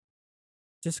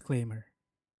Disclaimer: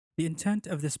 the intent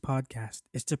of this podcast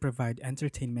is to provide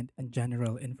entertainment and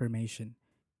general information.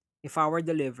 If our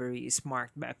delivery is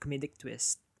marked by a comedic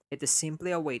twist, it is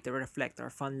simply a way to reflect our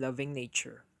fun loving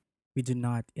nature. We do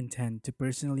not intend to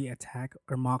personally attack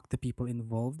or mock the people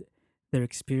involved, their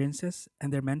experiences,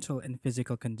 and their mental and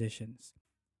physical conditions.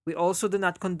 We also do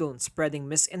not condone spreading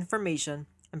misinformation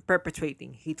and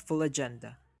perpetuating hateful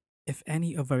agenda. If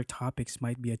any of our topics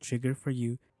might be a trigger for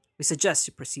you, We suggest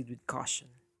you proceed with caution.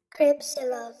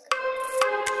 Cripsilog.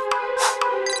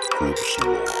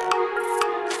 Cripsilog.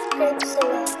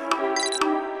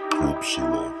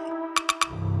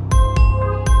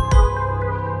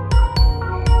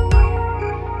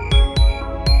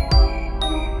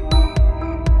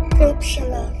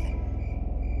 Cripsilog.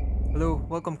 Hello,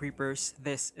 welcome creepers.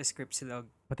 This is Crypsilog.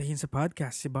 patayin sa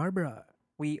podcast si Barbara.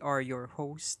 We are your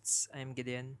hosts. I'm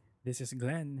Gideon. This is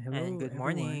Glenn. Hello, And good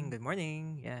morning. everyone. Good morning.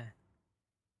 Yeah.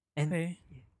 And Hey.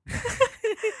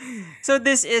 so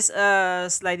this is a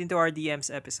slide into our DMs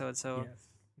episode. So Yes.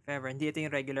 if ever, hindi ito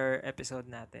yung regular episode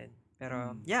natin.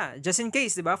 Pero, Mm. yeah, just in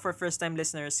case, di ba? For first-time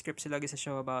listeners, Scriptsilog is a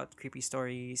show about creepy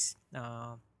stories,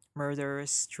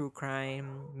 murders, true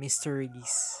crime,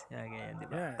 mysteries. Yeah, ganyan, di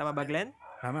ba? Yes. Tama ba, Glenn?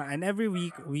 Tama. And every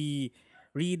week, we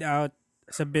read out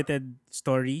submitted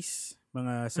stories,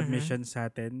 mga submissions sa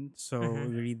atin. So, Mhm.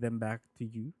 we read them back to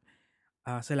you.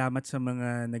 Salamat sa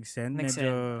mga nag-send. Nag-send.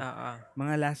 Medyo,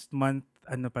 mga last month,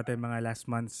 mga last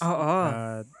month's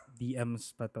Oo.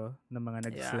 DMs pa to, na mga Yeah.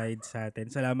 nag-slide sa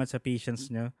atin. Salamat sa patience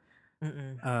nyo.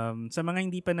 Mm-mm. Sa mga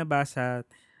hindi pa nabasa,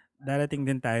 darating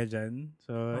din tayo dyan.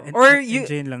 So, Or you-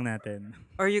 enjoyin lang natin.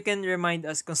 Or you can remind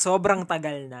us kung sobrang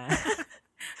tagal na.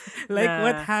 Like, Na-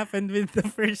 what happened with the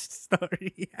first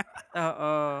story?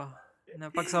 Oo. Na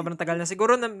pag sobrang tagal na.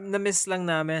 Siguro na-miss lang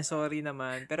namin. Sorry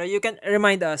naman. Pero you can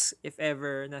remind us if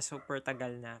ever na super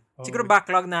tagal na. Oh, Siguro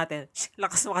backlog natin.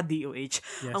 Lakas maka DOH.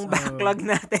 Yes, Ang backlog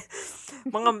natin.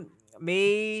 Mga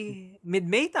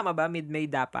mid-May, tama ba? Mid-May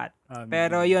dapat.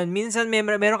 Pero yun, minsan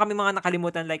meron kami mga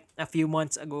nakalimutan like a few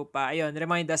months ago pa. Ayun,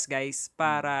 remind us guys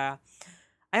para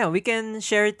ayun, we can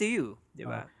share it to you. Di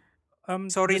ba?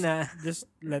 Sorry just, na. Just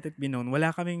let it be known.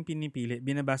 Wala kaming pinipili.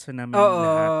 Binabasa namin Oo,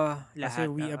 lahat. lahat. Kasi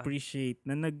we oo. appreciate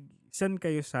na nag-send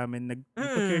kayo sa amin. Nag-took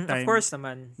your Of time course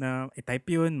naman. na i-type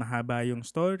yun. Mahaba yung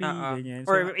story. Oo. Ganyan.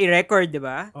 Or i-record, di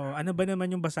ba? ano ba naman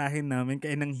yung basahin namin?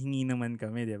 Kaya nanghingi naman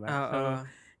kami, di ba? Oo. So,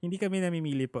 hindi kami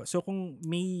namimili po. So, kung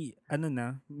may,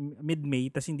 mid-May,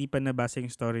 tas hindi pa nabasa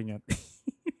yung story nyo,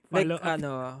 Like,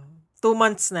 follow up. 2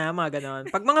 months na, mga ganon.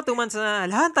 Pag mga 2 months na,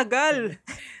 lahat tagal.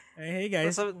 Hey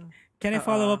guys, So, can I oo.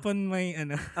 follow up on my,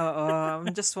 oo,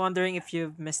 I'm just wondering if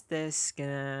you've missed this.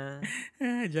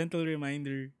 gentle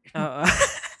reminder. Oo.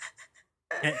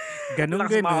 Ganun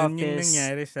Lakas yung ma-office.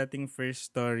 nangyari sa ating first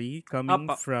story coming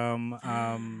Opo. from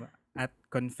at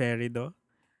Conferido.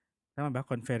 Tama ba?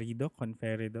 Conferido?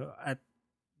 At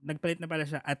nagpalit na pala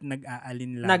siya at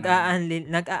nag-aalinlangan.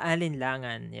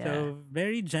 Nag-aalinlangan. Yeah. So,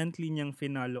 very gently niyang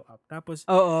finollow up. Tapos,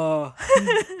 Oo.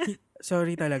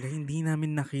 sorry talaga, hindi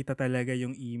namin nakita talaga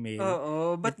yung email.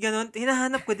 Oo. Ba't ganon?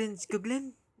 Hinahanap ko din.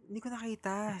 Glenn, hindi ko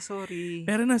nakita. Sorry.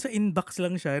 Pero nasa inbox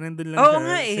lang siya. Nandun lang Oo siya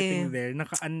nga eh. sitting there.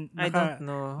 I don't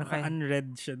know. Naka-unread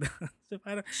siya doon. So,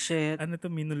 parang, Shit. ano to,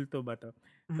 minulto ba to?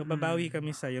 So, babawi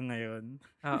kami sa'yo ngayon.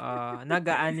 Oo.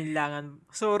 Nag-aalinlangan.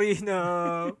 Sorry na.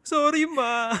 Sorry,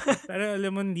 ma. Pero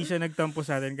alam mo, hindi siya nagtampo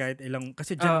sa atin kahit ilang...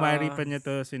 Kasi January Oo. pa niya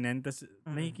to sinend. Tapos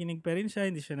nakikinig pa rin siya.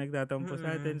 Hindi siya nagtatampo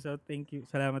sa atin. So, thank you.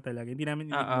 Salamat talaga. Hindi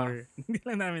namin in-ignore. Hindi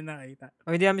lang namin nakita.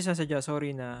 O, hindi namin sasadya.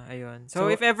 Sorry na. Ayun. So,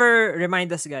 So, if ever,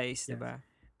 remind us, guys. Yes. Diba?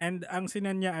 And ang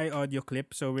sinend niya ay audio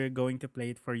clip. So, we're going to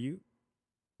play it for you.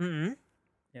 Mm-hmm.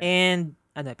 Yeah. And,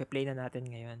 ipa-play na natin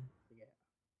ngayon.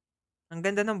 Ang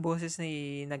ganda ng boses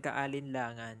ni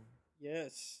nag-aalinlangan.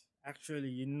 Yes.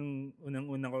 Actually, yun yung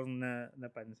unang-una kong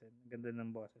napansin. Ang ganda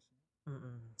ng boses.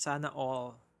 Sana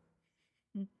all.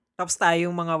 Tapos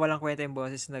tayong mga walang kwenta yung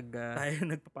boses Tayo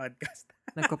nagpa-podcast.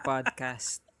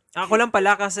 nagko-podcast. Ako lang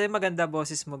pala kasi maganda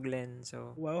boses mo, Glenn.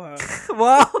 So, Wow ha.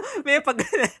 wow! May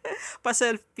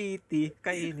pa-self-pity.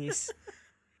 Kainis.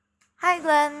 Hi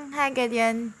Glenn. Hi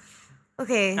Gideon.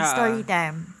 Okay, story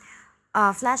time.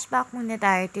 Flashback muna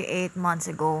tayo to 8 months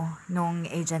ago nung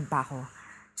agent pa ako.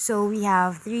 So, we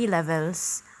have 3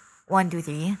 levels. 1, 2,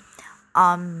 3.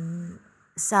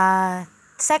 Sa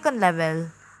second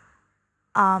level,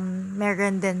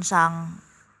 meron din siyang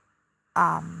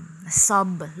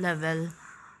sub-level.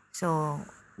 So,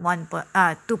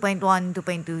 2.1,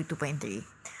 2.2, 2.3.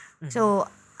 So,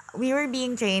 we were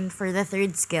being trained for the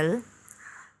third skill.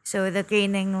 So, the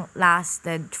training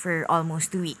lasted for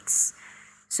almost 2 weeks.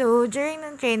 So, during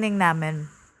the training namin,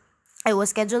 I was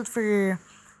scheduled for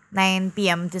 9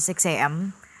 p.m. to 6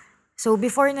 a.m. So,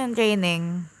 before ng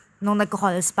training, nung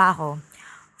nagko-calls pa ako,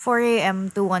 4 a.m.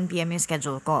 to 1 p.m. yung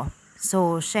schedule ko.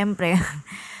 So, syempre,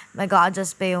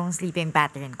 mag-a-adjust pa yung sleeping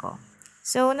pattern ko.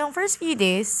 So, nung first few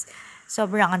days,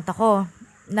 sobrang antok ko.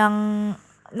 Nung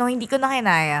hindi ko na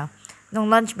kinaya, nung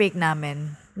lunch break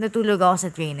namin, natulog ako sa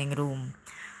training room.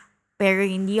 Pero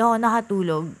hindi ako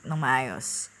nakatulog ng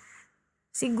maayos.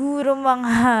 Siguro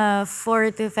mga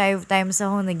 4 to 5 times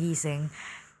ako nagising.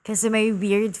 Kasi may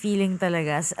weird feeling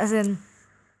talaga. As in,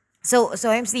 so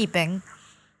I'm sleeping.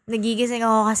 Nagigising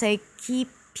ako kasi I keep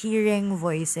hearing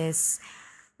voices.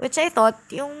 Which I thought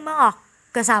yung mga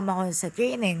kasama ko sa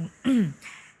training.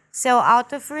 So, out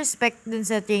of respect dun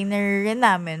sa trainer rin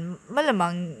namin,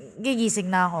 malamang gigising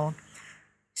na ako.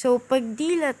 So,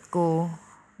 pagdilat ko,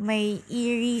 may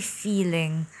eerie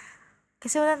feeling.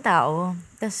 Kasi walang tao.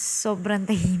 Tas sobrang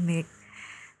tahimik.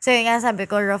 So, yun nga sabi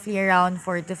ko, roughly around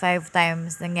 4 to 5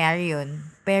 times nangyari yun.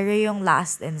 Pero yung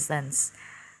last instance,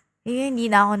 yun, hindi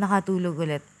na ako nakatulog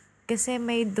ulit. Kasi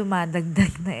may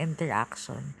dumadagdag na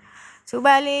interaction. So,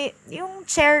 bali, yung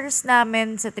chairs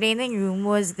namin sa training room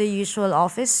was the usual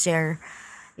office chair.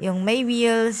 Yung may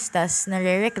wheels, tas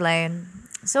nare-recline.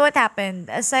 So, what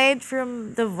happened? Aside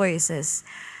from the voices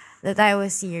that I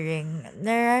was hearing,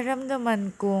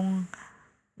 nararamdaman kong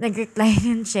nag-recline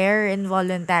yung chair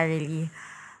involuntarily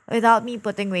without me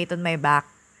putting weight on my back.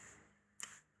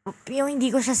 Yung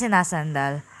hindi ko siya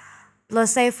sinasandal.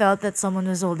 Plus, I felt that someone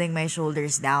was holding my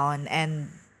shoulders down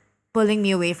and pulling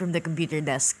me away from the computer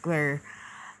desk where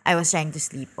I was trying to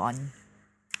sleep on.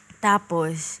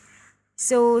 Tapos,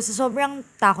 so, sa sobrang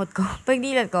takot ko,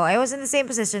 pagdilat ko, I was in the same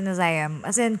position as I am.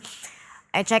 As in,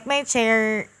 I checked my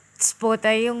chair,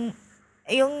 spota yung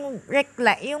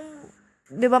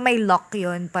di ba may lock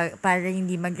yun para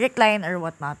hindi mag-recline or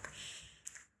whatnot.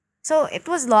 So, it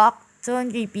was locked. So,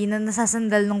 ang creepy na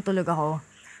nasasandal nung tulog ako.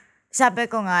 Sabi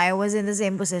ko nga, I was in the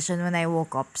same position when I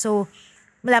woke up. So,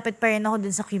 malapit pa rin ako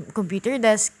dun sa computer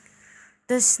desk.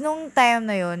 Tapos, nung time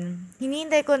na yun,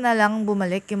 hinihintay ko na lang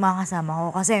bumalik yung mga kasama ko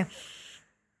kasi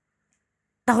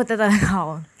takot na talaga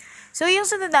ako. So, yung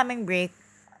sunod naming break,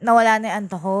 nawala na yung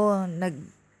antok ko.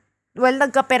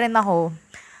 Nagkape rin ako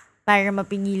para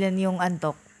mapingilan yung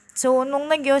antok. So, nung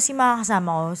nagyosi mga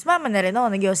kasama ko, sumama na rin ako,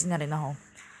 nagyosi na rin ako.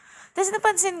 Tapos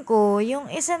napansin ko, yung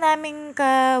isa naming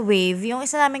ka-wave, yung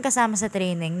isa naming kasama sa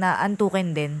training na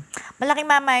antukin din.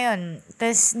 Malaking mama yun.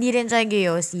 Tapos di rin siya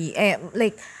giyosi.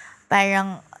 Like,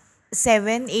 parang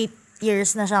 7-8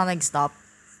 years na siya nag-stop.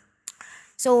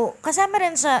 So, kasama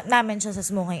rin namin siya sa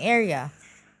smoking area.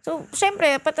 So,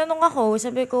 syempre, patanong ako,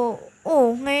 sabi ko,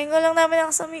 ngayon ko lang namin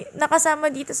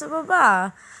nakasama dito sa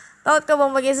baba. Takot ka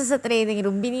bang mag-isa sa training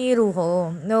room? Biniro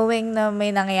ko, knowing na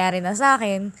may nangyayari na sa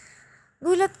akin.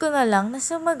 Gulat ko na lang,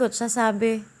 nasumagot siya,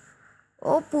 sabi,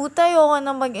 puta, ayoko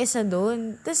na mag-isa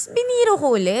doon. Tapos biniro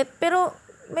ko ulit, pero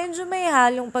medyo may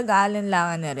halong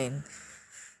pag-aalinlangan na rin.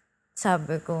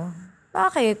 Sabi ko,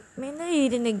 bakit? May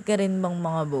naririnig ka rin bang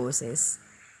mga boses?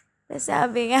 Tapos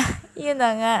sabi nga, yun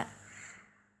na nga.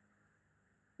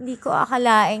 Hindi ko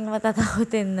akalaing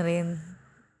matatakutin rin.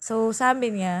 So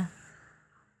sabi niya,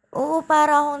 oo,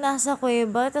 para akong nasa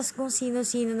kuweba, tas kung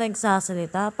sino-sino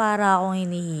nagsasalita, para akong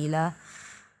hinihila.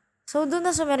 So, doon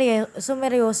na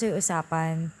sumeryoso yung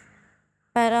usapan.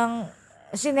 Parang,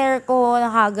 sinare ko na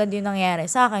kagad yung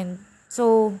nangyari sa akin.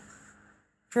 So,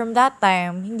 from that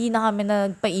time, hindi na kami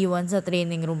nagpaiwan sa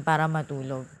training room para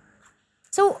matulog.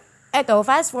 So, eto,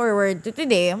 fast forward to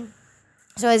today.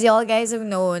 So, as you all guys have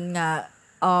known nga,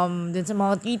 dun sa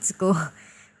mga tweets ko,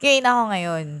 kain ako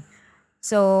ngayon.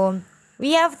 So,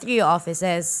 we have 3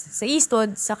 offices. Sa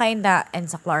Eastwood, sa Cainta,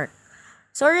 and sa Clark.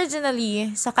 So,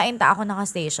 originally, sa Cainta ako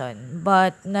naka-station.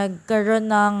 But,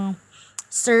 nagkaroon ng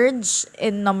surge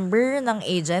in number ng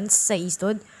agents sa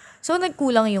Eastwood. So,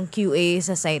 nagkulang yung QA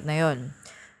sa site na yon.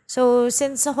 So,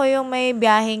 since ako yung may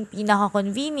biyaheng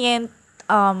pinaka-convenient,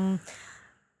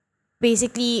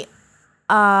 basically,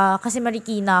 kasi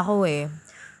Marikina ako eh.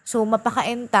 So,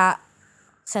 mapaka-Cainta,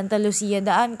 Santa Lucia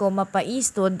daan ko,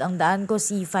 mapa-Eastwood, ang daan ko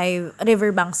C5,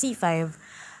 Riverbank C5.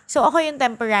 So, ako yung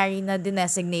temporary na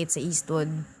dinesignate sa Eastwood.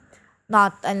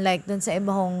 Not unlike dun sa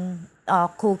iba kong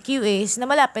co-QAs na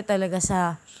malapit talaga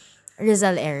sa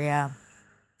Rizal area.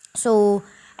 So,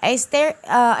 I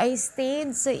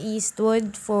stayed sa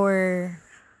Eastwood for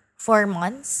 4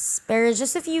 months. Pero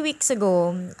just a few weeks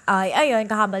ago, ayun,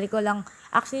 kakabalik ko lang.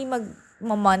 Actually,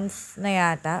 mag-month na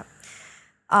yata.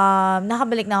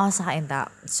 Nakabalik na ako sa Cainta.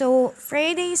 So,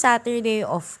 Friday, Saturday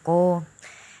off ko.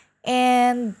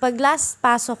 And pag last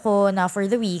pasok ko na for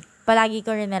the week, palagi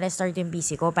ko rin na-restart yung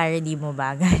PC ko para di mo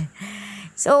bagal.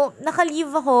 So,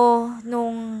 naka-leave ako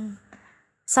nung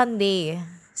Sunday.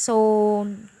 So,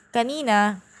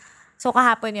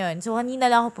 kahapon yun. So,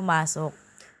 kanina lang ako pumasok.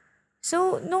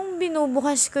 So, nung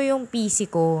binubukas ko yung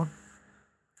PC ko,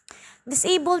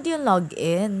 disabled yung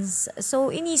logins.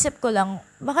 So, inisip ko lang,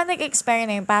 baka nag-expire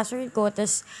na yung password ko,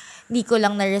 tapos di ko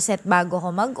lang na-reset bago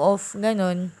ko mag-off,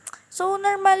 ganun. So,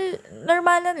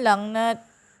 normalan lang na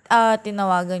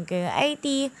tinawagan ko yung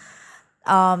IT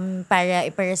para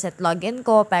ipa-reset login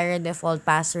ko, para default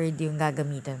password yung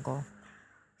gagamitin ko.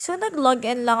 So,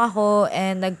 nag-login lang ako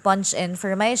and nag-punch in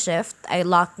for my shift. I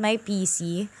locked my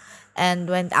PC and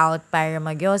went out para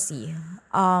mag-yosi.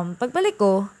 Pagbalik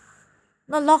ko,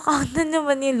 na-lock out na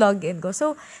naman yung login ko.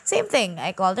 So, same thing.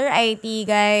 I called our IT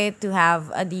guy to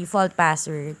have a default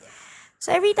password.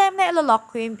 So, every time na ilalock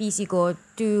ko yung PC ko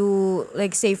to,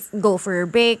 like, say, go for a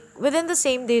break, within the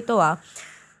same day to,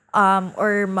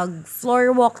 or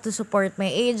mag-floor walk to support my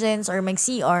agents, or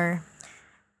mag-CR,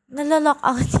 nalalock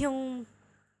out yung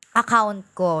account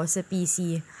ko sa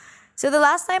PC. So, the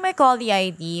last time I called the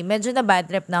IT, medyo na bad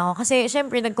trip na ako. Kasi,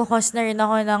 syempre, nagkukos na rin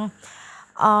ako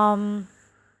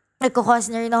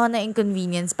ng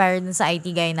inconvenience para dun sa IT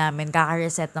guy namin,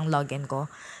 kaka-reset ng login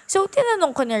ko. So,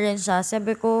 tinanong ko na rin siya.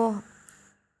 Sabi ko,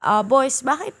 boys,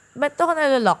 ba't ako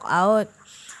nalalock out?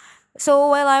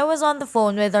 So, while I was on the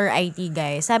phone with our IT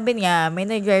guy, sabi niya, may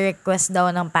nagre-request daw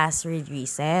ng password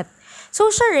reset. So,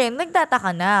 siya rin,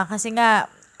 nagtataka na. Kasi nga,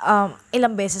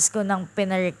 ilang beses ko nang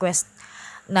pina-request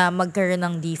na magkaroon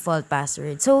ng default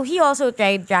password. So, he also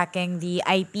tried tracking the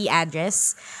IP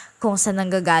address kung saan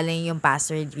nanggagaling yung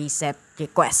password reset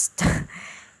request.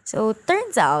 So,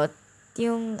 turns out,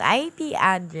 yung IP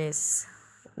address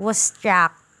was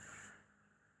tracked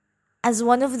as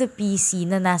one of the PC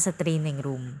na nasa training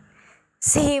room.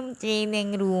 Same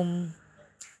training room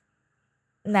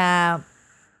na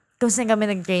kung saan kami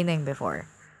nag-training before.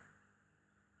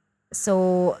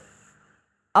 So,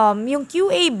 yung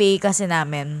QA bay kasi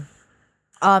namin,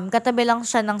 katabi lang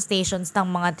siya ng stations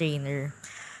ng mga trainer.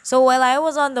 So, while I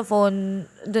was on the phone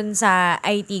dun sa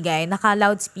IT guy,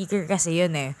 naka-loudspeaker kasi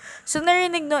yun eh. So,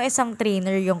 narinig nung isang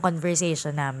trainer yung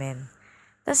conversation namin.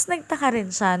 Tapos, nagtaka rin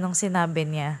siya nung sinabi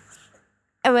niya.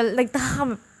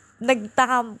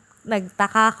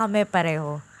 Nagtaka kami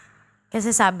pareho.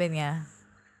 Kasi sabi niya,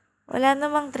 wala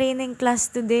namang training class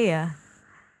today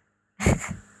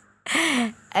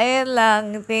Ayun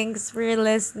lang. Thanks for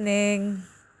listening.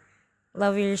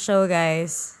 Love your show,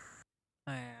 guys.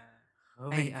 Oh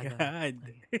my God.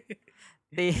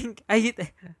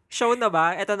 Show na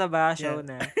ba? Ito na ba? Show Yeah.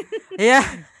 na. Yeah.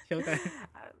 Showtime.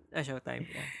 Showtime.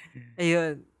 Yeah.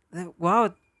 Ayun.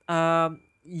 Wow.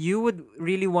 You would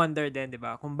really wonder then, di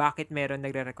ba, kung bakit meron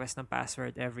nagre-request ng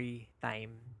password every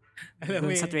time Alam mo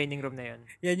dun sa yun, training room na yun.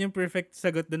 yan yung perfect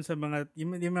sagot dun sa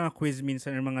yung mga quiz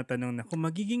minsan or mga tanong na kung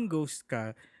magiging ghost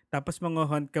ka, tapos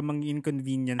mga-hunt ka,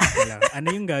 mang-inconvenience ka lang, ano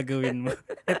yung gagawin mo?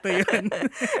 Ito yun.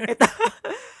 Ito,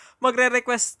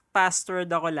 magre-request password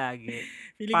ako lagi.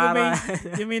 Feeling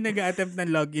ko may nag-a-attempt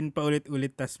ng login pa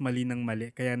ulit-ulit tas mali ng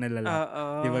mali, kaya nalalak.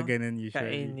 Oo. Di ba ganun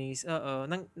usually? Kainis. Oo.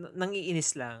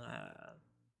 Nangiinis lang.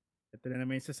 Ito na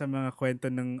naman isa sa mga kwento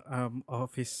ng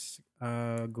office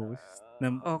ghost.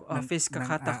 Office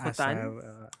kakatakutan.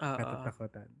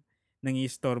 Katatakutan.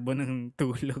 Nangiistorbo ng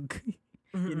tulog.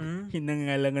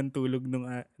 Hinangalangan tulog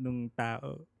nung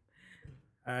tao.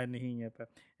 Nahinga pa.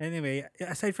 Anyway,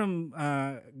 aside from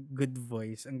good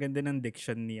voice, ang ganda ng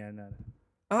diction niya.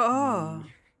 Oo.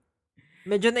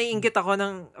 Medyo naiinggit ako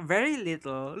ng very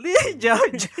little.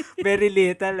 Judge. Very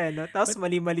little, no? Tapos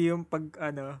mali-mali yung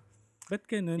Ba't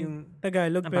ganun? Yung,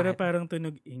 Tagalog, pero bakit? parang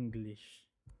tunog English.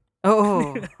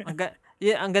 Oo.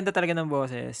 Ang ganda talaga ng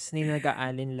boses. Hindi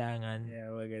nag-aalinlangan. Yeah,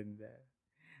 maganda.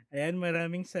 Ayan,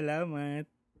 maraming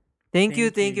salamat. Thank you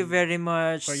very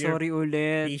much. Sorry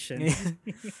ulit. Patience.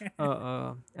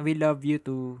 Oo. We love you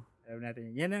too. Alam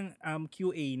natin. Yan ang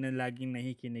QA na laging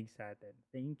nakikinig sa atin.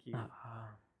 Thank you.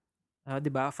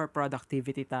 Diba? For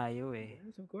productivity tayo eh.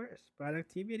 Yes, of course.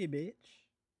 Productivity, bitch.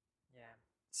 Yeah.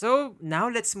 So,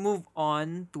 now let's move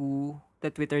on to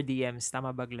the Twitter DMs.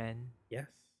 Tama ba, Glenn?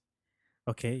 Yes.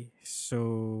 Okay.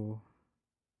 So,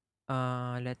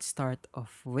 let's start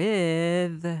off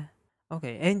with...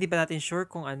 Okay. Hindi pa natin sure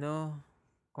kung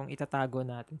itatago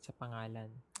natin sa pangalan.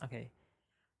 Okay.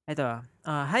 Ito.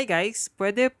 Hi guys.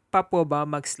 Pwede pa po ba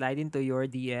mag-slide into your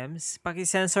DMs?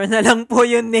 Paki-censor na lang po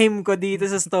yung name ko dito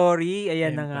sa story.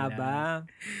 Ayan na nga ba?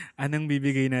 Anong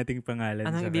bibigay nating pangalan?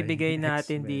 Anong ibibigay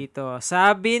natin dito?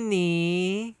 Sabi ni...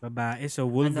 Babae, so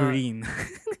Wolverine.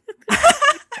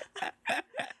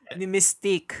 Ni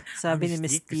Mystique. Sabi ni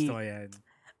Mystique. Gusto ko yan.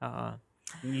 Oo.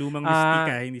 Yung lumang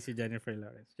Mystique hindi si Jennifer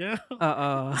Lawrence. Oo.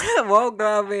 Wow,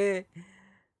 grabe.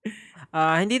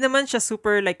 Hindi naman siya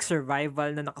super like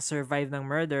survival na nakasurvive ng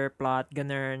murder plot,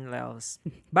 ganun, Lels.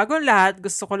 Bago ang lahat,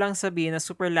 gusto ko lang sabihin na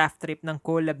super laugh trip ng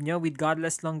collab nyo with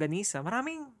Godless Longganisa.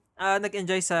 Maraming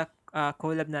nag-enjoy sa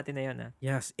collab natin na yun.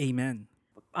 Yes, amen.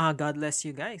 God bless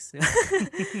you guys.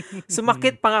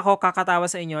 Sumakit pa nga ako kakatawa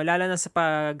sa inyo, lalo na sa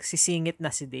pagsisingit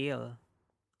na si Dale.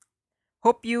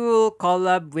 Hope you will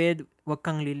collab with Wag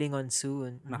Kang Lilingon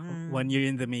soon. Naku, 1 year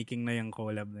in the making na yung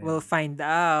collab na yun. We'll find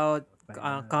out.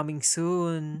 Coming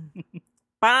soon.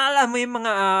 Parang alam mo yung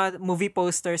mga movie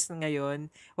posters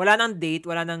ngayon, wala nang date,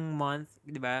 wala nang month,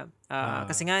 di ba?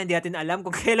 Kasi nga, hindi natin alam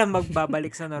kung kailan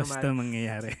magbabalik sa normal. Basta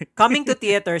mangyayari. Coming to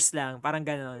theaters lang, parang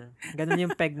ganon. Ganon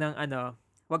yung peg ng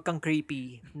Wag Kang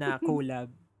Creepy na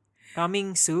collab.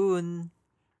 Coming soon.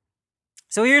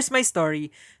 So here's my story.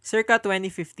 Circa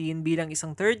 2015, bilang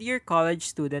isang third-year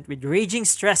college student with raging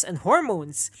stress and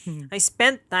hormones, I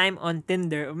spent time on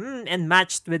Tinder and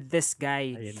matched with this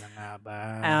guy. Ayun na nga ba?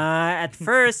 At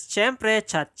first, syempre,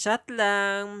 chat-chat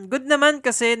lang. Good naman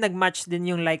kasi nag-match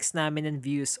din yung likes namin and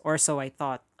views, or so I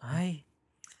thought.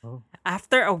 Oh.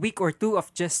 After a week or two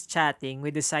of just chatting,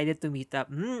 we decided to meet up.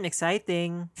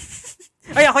 Exciting.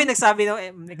 Ako yung nagsabi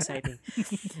exciting.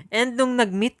 And nung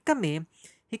nag-meet kami,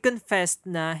 he confessed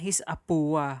na he's a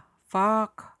PUA.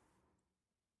 Fuck.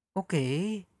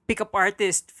 Okay. Pick-up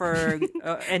artist for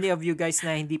any of you guys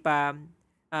na hindi pa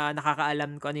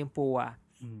nakakaalam kung ano yung PUA.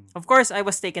 Of course, I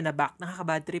was taken aback.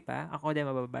 Nakaka-bad trip Ako din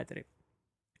mababad trip.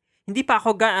 Hindi pa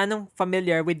ako gaanong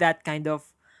familiar with that kind of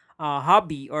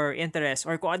hobby or interest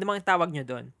or kung ano mang tawag nyo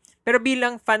doon. Pero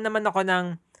bilang fan naman ako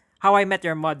ng How I Met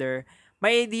Your Mother,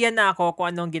 may idea na ako kung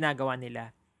anong ginagawa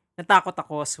nila. Natakot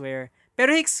ako, swear.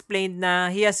 Pero he explained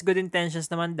na he has good intentions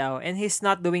naman daw and he's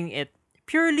not doing it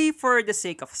purely for the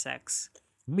sake of sex.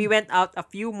 We went out a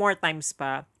few more times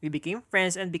pa. We became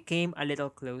friends and became a little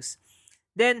close.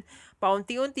 Then,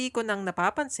 paunti-unti ko nang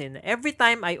napapansin na every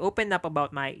time I open up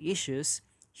about my issues,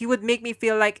 he would make me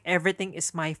feel like everything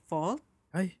is my fault.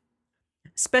 Ay.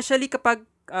 Especially kapag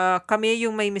kami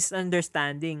yung may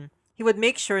misunderstanding. He would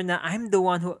make sure na I'm the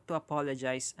one to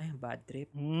apologize. Ay, bad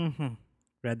trip.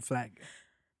 Red flag.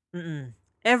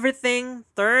 Everything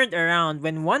turned around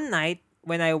when one night,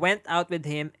 when I went out with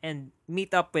him and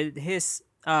meet up with his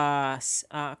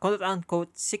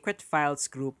quote-unquote secret files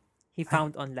group he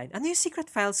found online. Ano yung secret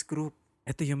files group?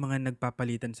 Ito yung mga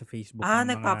nagpapalitan sa Facebook. ng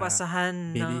Nagpapasahan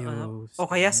mga videos. o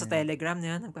kaya sa Telegram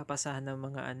na yan, nagpapasahan ng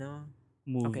mga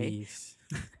movies.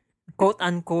 Okay.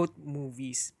 Quote-unquote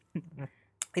movies.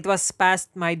 It was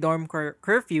past my dorm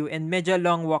curfew and medyo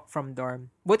long walk from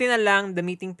dorm. Buti na lang, the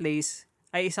meeting place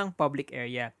ay isang public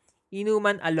area.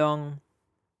 Inuman along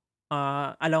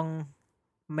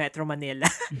Metro Manila.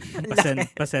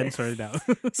 Pa-sensor daw.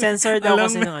 Sensor daw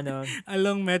kasi ng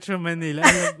Along Metro Manila.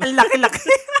 Ang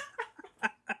laki-laki.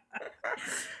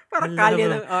 Parang kalye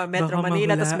ng Metro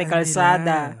Manila, tapos may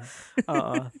kalsada.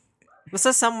 Oo.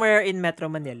 Basta somewhere in Metro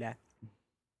Manila.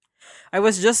 I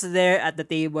was just there at the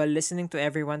table listening to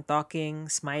everyone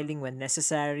talking, smiling when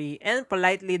necessary, and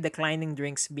politely declining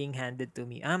drinks being handed to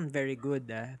me. I'm very good.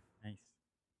 Nice.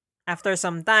 After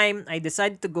some time, I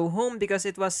decided to go home because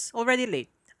it was already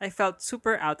late. I felt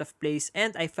super out of place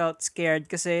and I felt scared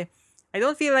kasi I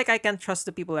don't feel like I can trust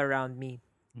the people around me.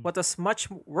 What was much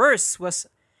worse was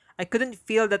I couldn't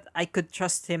feel that I could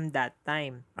trust him that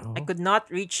time. I could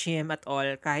not reach him at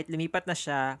all kahit lumipat na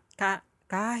siya.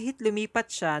 Kahit lumipat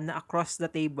siya na across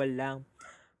the table lang.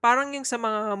 Parang yung sa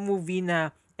mga movie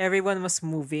na everyone was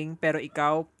moving pero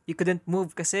ikaw, you couldn't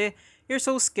move kasi you're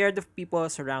so scared of people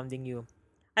surrounding you.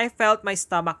 I felt my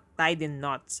stomach tied in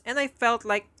knots and I felt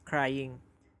like crying.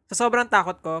 Sa sobrang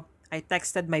takot ko, I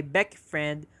texted my Becky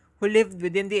friend who lived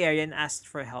within the area and asked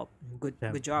for help. Good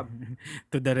job.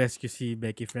 To the rescue si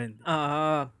Becky friend.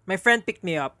 My friend picked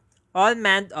me up. All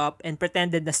manned up and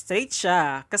pretended na straight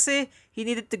siya kasi he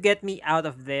needed to get me out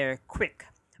of there quick.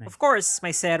 Nice. Of course,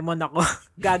 may sermon ako.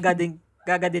 Gaga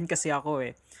din kasi ako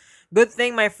eh. Good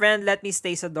thing my friend let me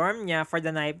stay sa dorm niya for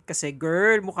the night kasi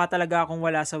girl, mukha talaga akong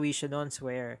wala sa wisyo noon,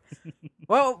 swear.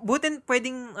 Well, butin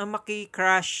pwedeng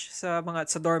maki-crash sa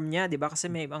dorm niya, 'di ba?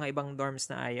 Kasi may mga ibang dorms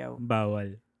na ayaw.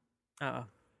 Bawal.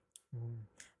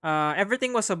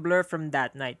 Everything was a blur from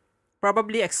that night.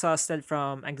 Probably exhausted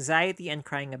from anxiety and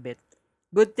crying a bit.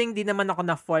 Good thing di naman ako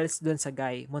na-falls dun sa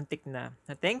guy. Muntik na.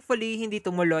 Thankfully, hindi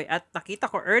tumuloy at nakita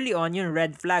ko early on yung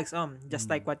red flags. Just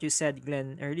like what you said,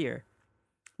 Glenn, earlier.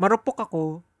 Marupok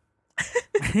ako.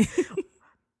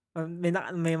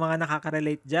 May mga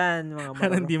nakaka-relate dyan.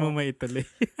 Parang di mo maituloy.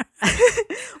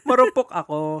 marupok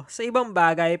ako sa ibang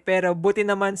bagay, pero buti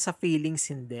naman sa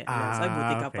feelings hindi. Ay,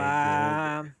 buti ka Okay, pa.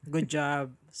 good. Good job.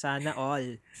 Sana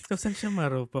all. So, saan siya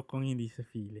marupok kung hindi sa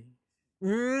feeling?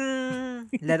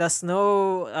 Let us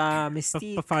know,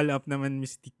 Mystique. Pa-follow up naman,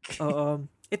 Mystique. Oo.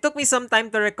 It took me some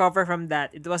time to recover from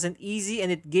that. It wasn't easy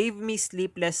and it gave me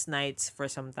sleepless nights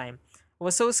for some time. I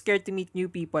was so scared to meet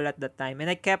new people at that time and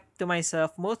I kept to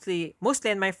myself mostly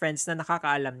and my friends na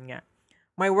nakakaalam nga.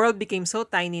 My world became so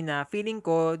tiny na feeling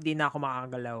ko di na ako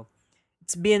makakagalaw.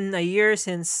 It's been a year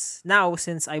since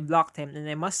I blocked him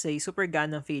and I must say super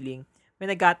gaan ng feeling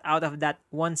when I got out of that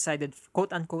one-sided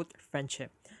quote-unquote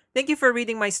friendship. Thank you for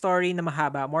reading my story na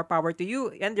mahaba. More power to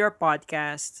you and your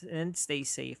podcast and stay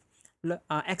safe.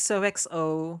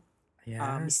 XOXO,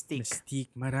 Ayan, Mystique. Mystique,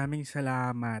 maraming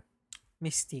salamat.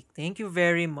 Mystique, thank you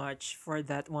very much for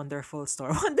that wonderful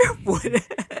story. Wonderful.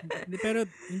 Pero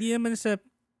hindi naman sa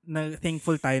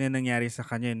thankful tayo na nangyari sa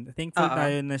kanya. Thankful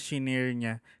tayo na shinare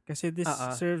niya. Kasi this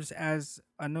serves as,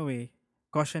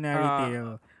 cautionary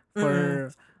tale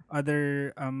for other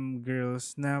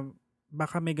girls na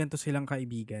baka may ganito silang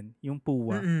kaibigan. Yung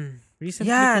puwa.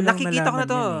 Recently nakikita ko na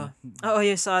to. Oo,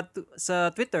 yung sa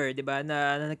Twitter, di ba,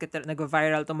 na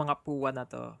nag-viral tong mga puwa na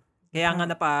to. Kaya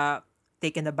nga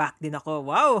taken aback din ako.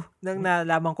 Wow! Nang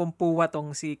nalaman kong puwa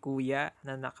tong si kuya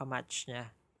na nakamatch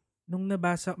niya.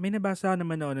 May nabasa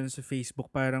naman noon sa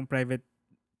Facebook, parang private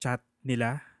chat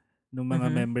nila nung mga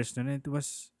members nun. It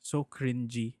was so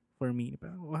cringy for me.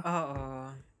 Parang, wow.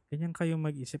 Oo. Ganyan kayo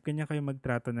mag-isip, ganyan kayo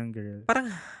magtrato ng girl. Parang,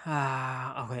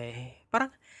 okay.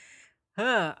 Parang,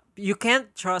 you can't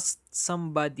trust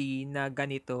somebody na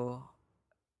ganito,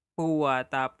 puwa,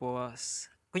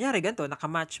 tapos, kunyari ganito,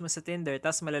 nakamatch mo sa Tinder,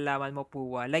 tapos malalaman mo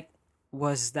puwa. Like,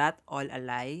 was that all a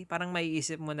lie? Parang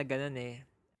maiisip mo na ganun eh.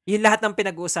 Yung lahat ng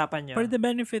pinag-uusapan nyo. For the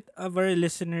benefit of our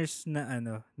listeners na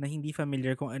na hindi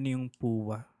familiar kung ano yung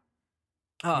puwa,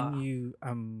 can you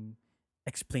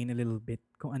explain a little bit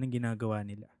kung anong ginagawa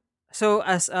nila? So,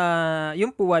 as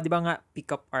yung puwa, di ba nga,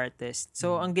 pick-up artist.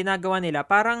 So, ang ginagawa nila,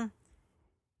 parang,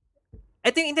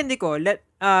 ito yung intindi ko,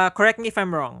 correct me if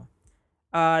I'm wrong.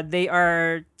 They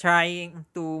are trying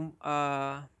to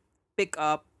pick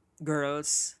up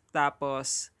girls,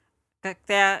 tapos,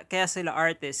 kaya sila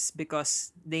artists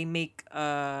because they make,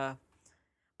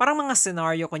 parang mga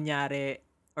scenario, kunyari,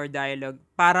 or dialogue,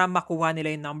 para makuha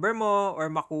nila yung number mo, or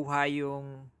makuha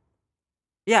yung,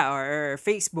 or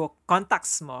Facebook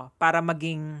contacts mo para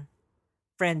maging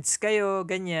friends kayo,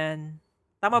 ganyan.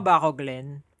 Tama ba ako,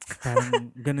 Glenn?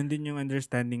 Parang ganun din yung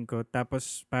understanding ko.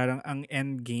 Tapos parang ang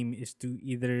end game is to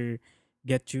either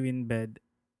get you in bed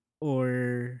or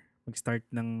mag-start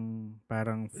ng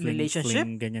parang relationship,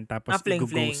 ganyan. Tapos fling,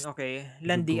 okay.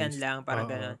 Landian lang, parang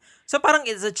ganun. So, parang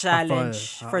it's a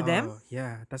challenge for them?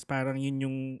 Yeah. Tapos parang yun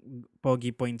yung pogi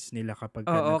points nila kapag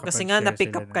kasi nga na-pick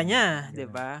up ka niya, di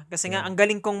ba? Kasi nga, ang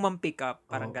galing kong ma-pick up,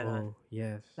 parang ganun.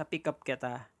 Yes. Na-pick up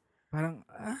kita. Parang,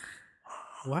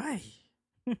 why?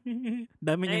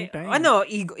 Dami niyang time.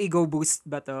 Ego boost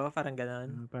ba to? Parang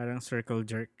ganun. Parang circle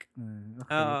jerk.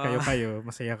 Okay, kayo,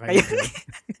 masaya kayo.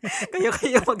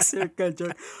 kayo mag-circle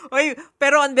jerk. Oy,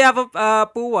 pero on behalf of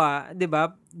Puwa, 'di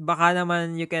ba? Baka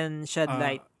naman you can shed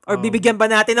light or bibigyan ba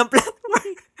natin ng platform?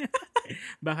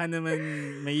 Baka naman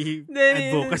may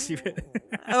advocacy.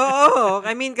 Oo,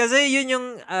 I mean kasi yun yung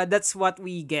that's what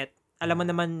we get. Alam mo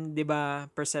naman, 'di ba,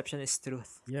 perception is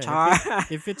truth. Yeah,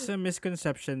 if it's a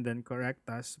misconception, then correct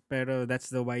us. Pero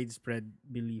that's the widespread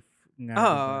belief nga.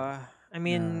 I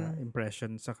mean,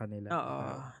 impression sa kanila.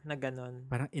 Na ganun.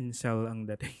 Parang incel ang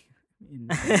dating.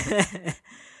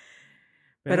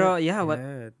 Pero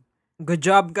what? Good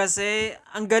job kasi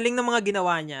ang galing ng mga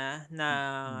ginawa niya na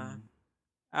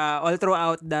all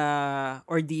throughout the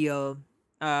ordeal.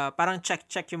 Parang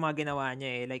check yung mga ginawa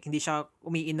niya eh. Like, hindi siya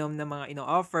umiinom ng mga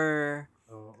ino-offer.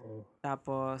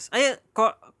 Tapos,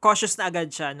 cautious na agad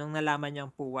siya nung nalaman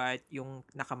niyang puwa at yung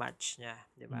nakamatch niya.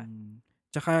 Diba?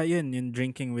 Tsaka yun, yung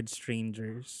drinking with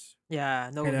strangers. Yeah,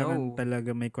 Kailangan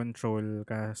talaga may control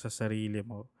ka sa sarili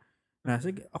mo.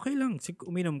 Sige, okay lang,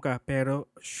 uminom ka, pero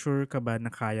sure ka ba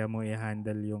na kaya mo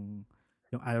i-handle yung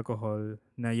alcohol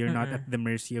na you're not at the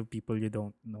mercy of people you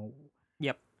don't know?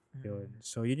 Yep. Yun.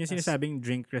 So, yun yung sinasabing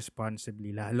drink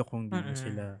responsibly, lalo kung di mo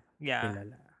sila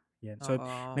kilala. Yan. So,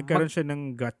 nagkaroon siya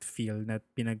ng gut feel na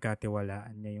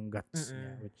pinagkatiwalaan niya yung guts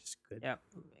niya, which is good. Yep.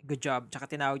 Good job.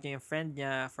 Tsaka tinawag niya yung friend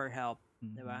niya for help.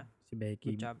 Diba? Si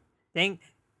Becky. Good job. Thank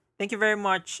you very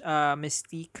much,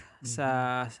 Mystique,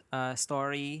 sa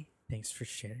story. Thanks for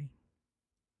sharing.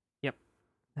 Yep.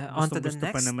 On to the Gusto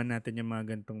next. pa naman natin yung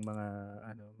mga gantong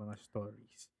mga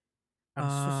stories. Ang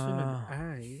susunod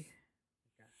ay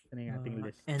ito na yung ating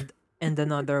list. And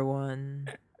another one.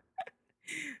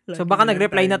 So, baka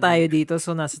nag-reply na tayo dito.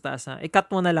 So, nasa taas na. I-cut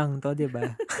mo na lang to, di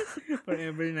ba?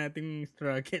 Forever nating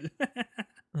struggle.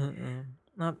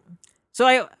 So,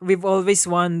 we've always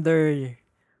wondered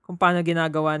kung paano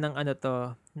ginagawa ng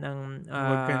ng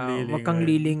Wag Kang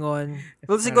Lilingon.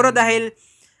 Well, siguro dahil,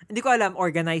 hindi ko alam,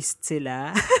 organized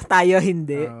sila. Tayo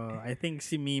hindi. I think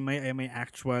si Mimay ay may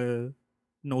actual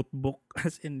notebook,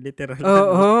 as in literal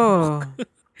notebook.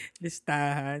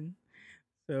 Listahan.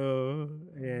 So,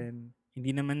 ayan.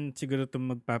 Hindi naman siguro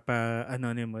itong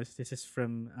magpapa-anonymous. This is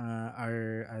from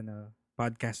our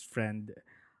podcast friend,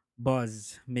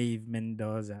 Boz Maeve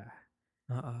Mendoza.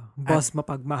 Boss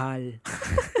mapagmahal.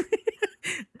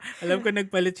 Alam ko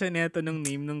nagpalit siya neto ng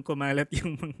name nung kumalat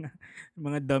yung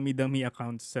mga dummy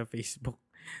accounts sa Facebook.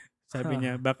 Sabi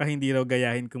niya, baka hindi raw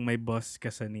gayahin kung may boss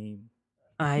ka sa name.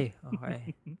 Ay,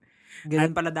 okay.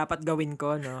 Ganun pala dapat gawin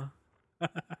ko, no?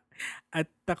 At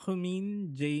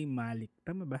Takumin J. Malik.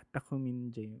 Tama ba?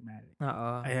 Takumin J. Malik.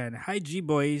 Oo. Ayan. Hi,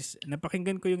 G-Boys.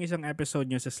 Napakinggan ko yung isang episode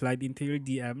nyo sa Slide Into Your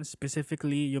DMs,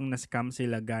 specifically yung na-scam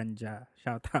sila Ganja.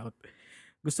 Shout out.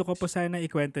 Gusto ko po sana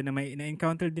ikwento na may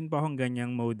na-encounter din po akong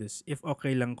ganyang modus. If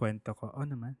okay lang kwento ko.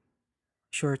 Naman.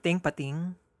 Sure thing,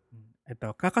 pating.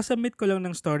 Ito. Kakasubmit ko lang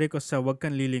ng story ko sa Wag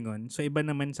Kang Lilingon. So, iba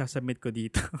naman sasubmit ko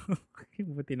dito.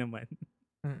 Buti naman.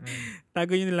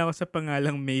 Tago nyo nila ako sa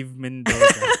pangalang Maeve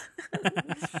Mendoza.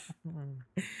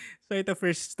 So, ito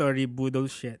first story, budol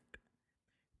shit.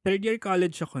 Third year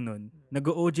college ako nun.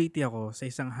 Nag-OJT ako sa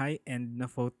isang high-end na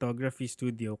photography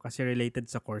studio kasi related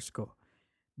sa course ko.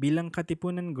 Bilang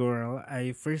katipunan girl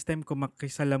ay first time ko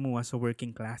makisalamuha sa working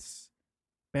class.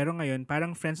 Pero ngayon,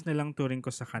 parang friends na lang turing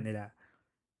ko sa kanila.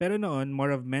 Pero noon,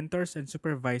 more of mentors and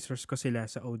supervisors ko sila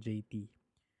sa OJT.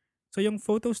 So, yung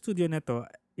photo studio na to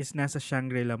is nasa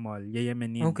Shangri-La Mall,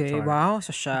 Yemenin. Okay, wow,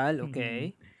 social,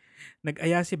 okay.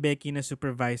 Nag-aya si Becky na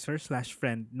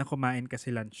supervisor/friend na kumain kasi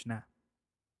lunch na.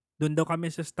 Doon daw kami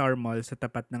sa Star Mall sa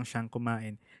tapat ng siyang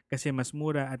kumain kasi mas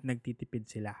mura at nagtitipid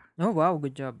sila. Oh, wow,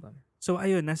 good job. So,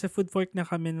 ayun, nasa food court na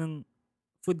kami ng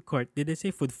food court. Did I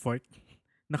say food court?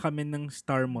 Na kami ng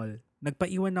Star Mall.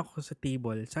 Nagpaiwan ako sa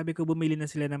table. Sabi ko, bumili na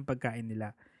sila ng pagkain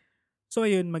nila. So,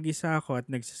 ayun, mag-isa ako at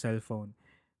nagsa-cellphone.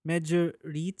 Medyo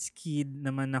rich kid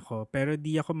naman ako, pero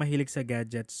di ako mahilig sa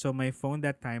gadgets. So, my phone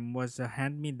that time was a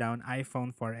hand-me-down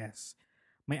iPhone 4S.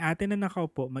 May ate na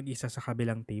nakaupo mag-isa sa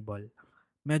kabilang table.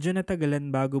 Medyo natagalan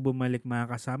bago bumalik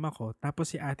mga kasama ko, tapos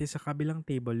si ate sa kabilang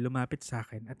table lumapit sa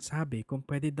akin at sabi kung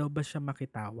pwede daw ba siya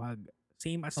makitawag.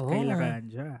 Same as kay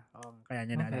Laganja. Kaya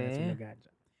niya naalala si Laganja.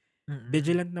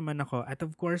 Vigilant naman ako at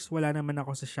of course wala naman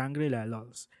ako sa Shangri-La,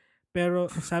 lols. Pero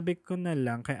sabi ko na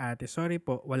lang kay ate, sorry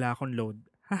po, wala akong load.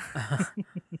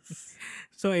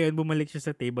 So ayun, bumalik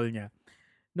siya sa table niya.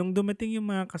 Nung dumating yung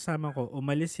mga kasama ko,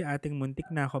 umalis si ating muntik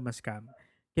na ako ma-scam.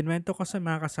 Kinwento ko sa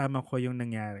mga kasama ko yung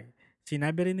nangyari.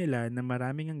 Sinabi rin nila na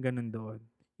maraming ang ganun doon.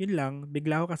 Yun lang,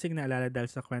 bigla ko kasing naalala dahil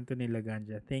sa kwento ni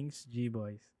Laganja. Thanks,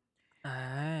 G-Boys.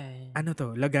 Ay. Ano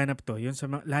to? Laganap to. Yun sa,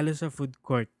 lalo sa food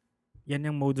court. Yan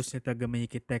yung modus ni taga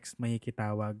mahiki-text,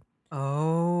 mahiki-tawag.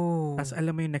 Oh. Tapos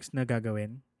alam mo yung next na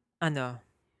gagawin? Ano?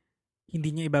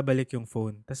 Hindi niya ibabalik yung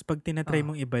phone. Tapos pag tinatry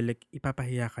mong ibalik,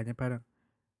 ipapahiya ka niya. Parang,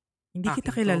 hindi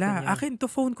kita kilala. Akin to,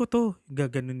 phone ko to.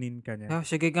 Gaganunin ka niya.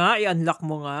 Sige nga, i-unlock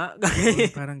mo nga.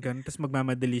 Parang ganun. Tapos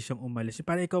magmamadali siyang umalis.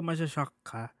 Parang ikaw masya-shock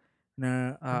ka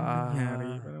na ano nangyari.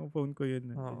 Parang phone ko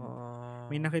yun.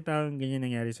 May nakita akong ganyan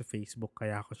nangyari sa Facebook.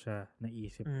 Kaya ako siya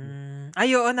naisip.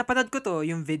 Ay, oo. Napanood ko to.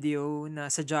 Yung video na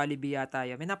sa Jollibee yata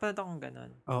yun. May napanood akong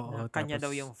ganun. Oo. Kanya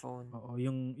daw yung phone. Oo.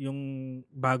 Yung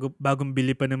bagong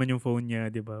bili pa naman yung phone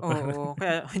niya. Diba? Oo.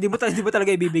 Kaya hindi mo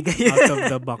talaga ibibigay. Out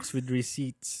of the box with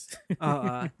receipts.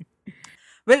 Oo.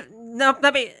 Well,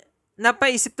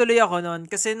 napaisip tuloy ako noon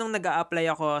kasi nung nag-a-apply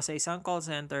ako sa isang call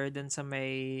center dun sa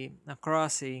may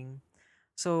crossing.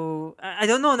 So, I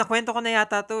don't know, nakwento ko na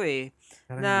yata to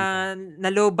na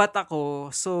nalobat ako.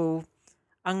 So,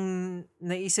 ang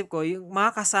naisip ko, yung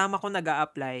mga kasama ko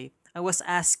nag-a-apply, I was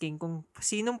asking kung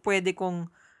sinong pwede kong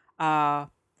ano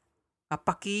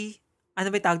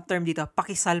ba yung term dito?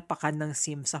 Pakisalpakan ng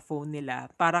SIM sa phone nila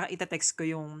para itatext ko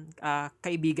yung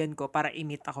kaibigan ko para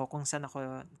i-meet ako kung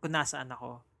nasaan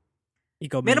ako.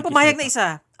 Ikaw meron pumayag na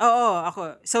isa. Oo,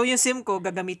 ako. So, yung SIM ko,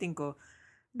 gagamitin ko.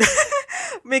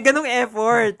 May ganong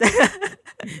effort.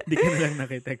 Hindi ka na lang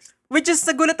nakitext. Which is,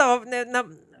 nagulat ako.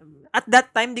 At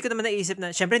that time, di ko naman naisip na,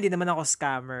 syempre, hindi naman ako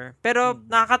scammer. Pero,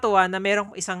 nakakatuwa na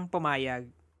merong isang pumayag.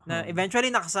 Na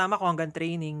eventually, nakasama ko hanggang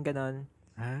training, ganon.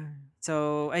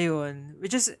 So, ayun.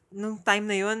 Which is, nung time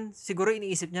na yun, siguro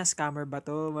iniisip niya, scammer ba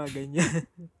to? Mga ganyan.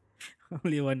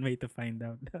 Only one way to find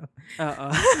out. Oo.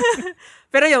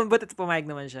 Pero yun, buti pumayag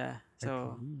naman siya.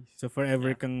 So, So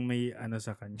forever kang may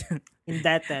sa kanya.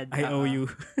 Indebted. I owe you.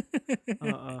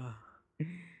 Oo.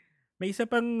 May isa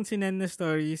pang sinend na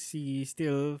story si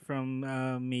Still from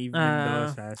Maeve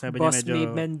Mendoza. Sabi niya Boss medyo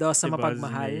Maeve Mendoza, si Boss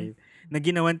mapagmahal. Maeve.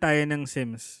 Naginawan tayo ng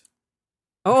Sims.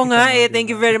 Oo Nakita nga mo, thank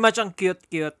you diba? very much. Ang cute.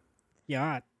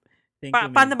 Yacht. Thank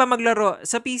you, Paano Maeve. ba maglaro?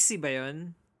 Sa PC ba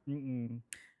yun? Mm-mm.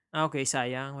 Okay,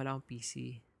 sayang. Wala akong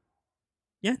PC.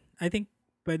 Yeah, I think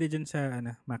pwede dyan sa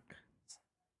Mac.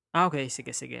 Okay,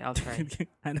 sige. I'll try.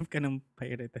 Hanap ka ng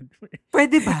pirated.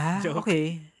 Pwede ba? Joke.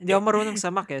 Okay. Hindi ako marunong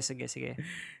sa Mac eh. Sige.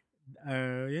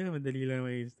 Yeah, madali lang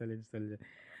may install.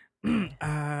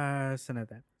 Saan na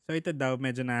tayo? So ito daw,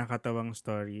 medyo nakakatawang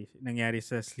story. Nangyari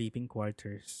sa sleeping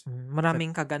quarters.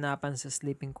 Maraming kaganapan sa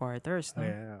sleeping quarters, no?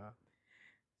 Yeah.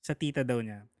 Sa tita daw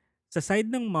niya. Sa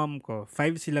side ng mom ko,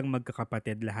 5 silang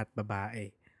magkakapatid, lahat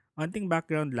babae. Onting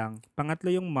background lang, pangatlo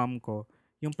yung mom ko,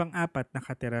 yung pang-apat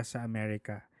nakatira sa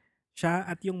Amerika. Siya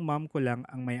at yung mom ko lang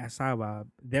ang may asawa,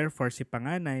 therefore si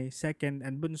panganay, second,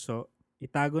 and bunso,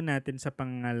 itago natin sa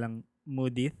pangalang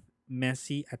Mudith,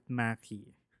 Messi, at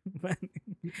Maki.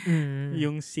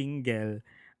 Yung single.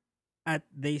 At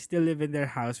they still live in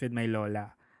their house with my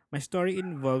lola. My story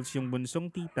involves yung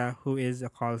bunsong tita who is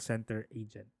a call center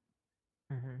agent.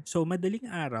 So, madaling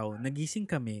araw, nagising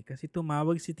kami kasi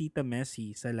tumawag si Tita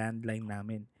Messi sa landline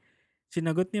namin.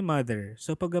 Sinagot ni Mother,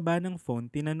 so pagbaba ng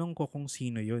phone, tinanong ko kung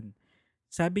sino yun.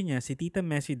 Sabi niya si Tita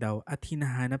Messi daw at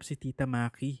hinahanap si Tita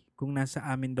Maki kung nasa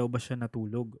amin daw ba siya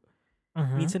natulog.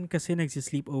 Minsan kasi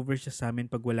nagsisleepover siya sa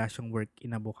amin pag wala siyang work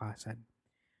inabukasan.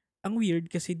 Ang weird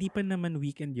kasi di pa naman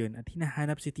weekend yun at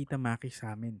hinahanap si Tita Maki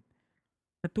sa amin.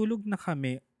 Natulog na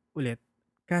kami ulit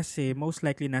kasi most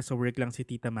likely nasa work lang si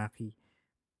Tita Maki.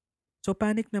 So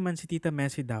panic naman si Tita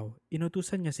Messi daw.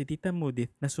 Inutusan niya si Tita Mudith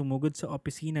na sumugod sa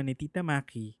opisina ni Tita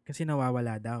Maki kasi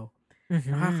nawawala daw.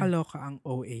 Nakakaloka ang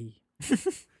OA.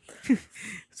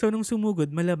 So nung sumugod,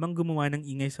 malamang gumawa ng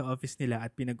ingay sa office nila at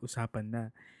pinag-usapan na.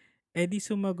 Di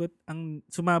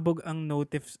sumabog ang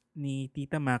notifs ni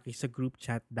Tita Maki sa group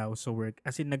chat daw sa work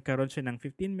as in nagkaroon siya ng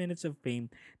 15 minutes of fame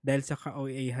dahil sa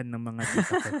ka-OA-han ng mga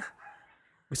tita ko.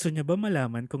 Gusto niya ba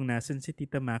malaman kung nasan si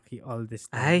Tita Maki all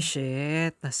this time? Ay,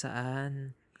 shit.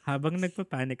 Nasaan? Habang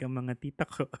nagpapanik ang mga tita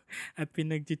ko at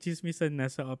pinagchichismisan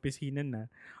na sa opisina na,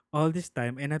 all this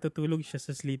time ay natutulog siya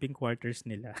sa sleeping quarters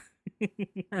nila.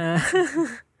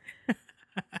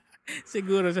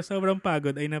 Siguro sa sobrang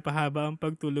pagod ay napahaba ang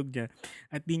pagtulog niya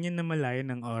at di niya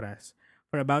namalayan ng oras.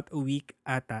 For about a week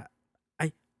ata,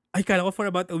 kala ko for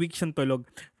about a week siyang tulog.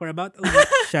 For about a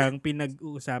week siyang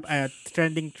pinag-uusap at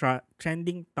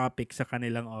trending topic sa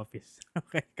kanilang office.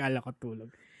 Okay, kala ko tulog.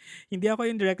 Hindi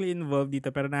ako indirectly involved dito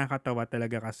pero nakakatawa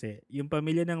talaga kasi yung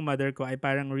pamilya ng mother ko ay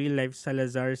parang real life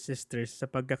Salazar sisters sa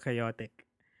pagka-chaotic.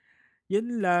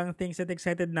 Yun lang. Thanks at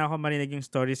excited na ako marinig yung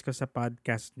stories ko sa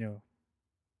podcast nyo.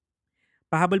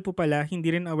 Pahabol po pala,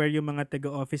 hindi rin aware yung mga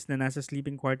taga-office na nasa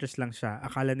sleeping quarters lang siya.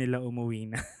 Akala nila umuwi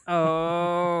na.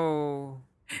 Oh.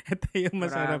 Ito yung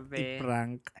masarap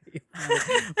i-prank.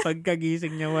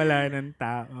 Pagkagising niya wala ng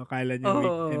tao. Akala niya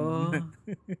weekend na.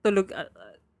 Tulog.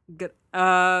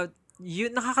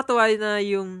 Yun, nakakatawa na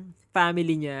yung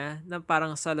family niya na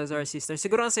parang Salazar sister.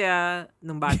 Siguro ang saya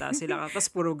nung bata sila. Tapos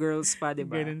puro girls pa,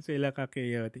 diba? Ganun sila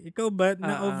ka-chaotic. Ikaw ba,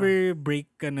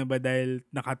 na-overbreak ka na ba dahil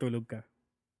nakatulog ka?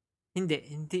 Hindi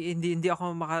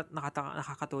ako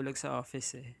nakakatulog sa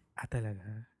office eh.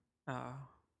 Talaga? Oo.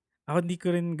 Ako hindi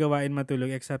ko rin gawain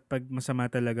matulog except pag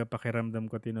masama talaga pakiramdam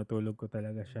ko, tinutulog ko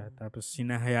talaga siya. Tapos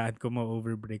sinahayaan ko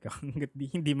ma-overbreak ako.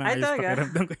 Hindi maayos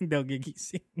pakiramdam ko, hindi ako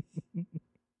gigising.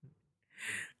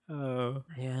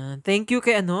 Ayan. Thank you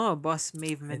kay Boss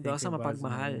Maeve Mendoza,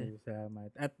 mapagmahal.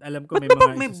 Salamat. At alam ko may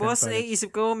mga may boss,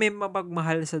 isip ko may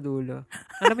mapagmahal sa dulo.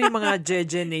 Alam mo yung mga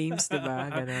Jeje names, diba?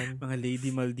 Ganon. Mga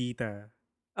Lady Maldita.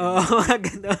 Oo, mga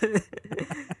ganon.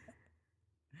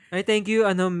 Ay, thank you,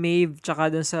 Maeve,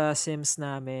 tsaka dun sa Sims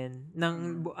namin.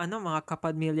 Mga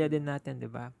kapamilya din natin,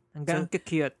 di ba? Hanggang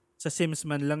cute. Sa Sims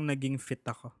man lang, naging fit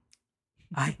ako.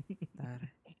 Ay, tara.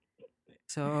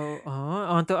 So,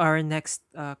 on to our next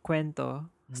kwento.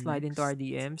 Slide into our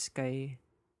DMs kay...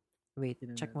 Wait,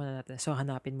 check muna natin. So,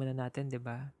 hanapin muna natin, di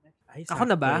ba? Ako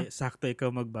na ba? Sakto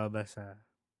ikaw magbabasa.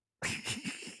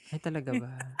 Ay, talaga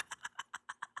ba?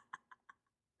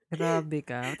 Grabe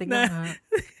ka. Tingnan nga.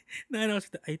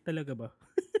 Ay, talaga ba?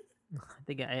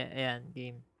 Tiga, ayan,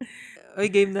 game.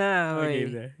 Oy, game na. Oy.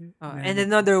 Game na. And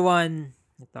another one.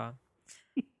 Ito.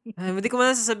 Hindi ko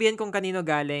muna sasabihin kung kanino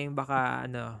galing. Baka,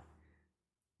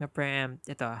 na-preempt.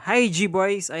 Ito. Hi,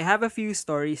 G-Boys. I have a few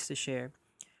stories to share.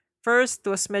 First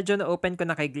was medyo na-open ko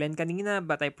na kay Glenn kanina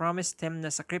but I promised him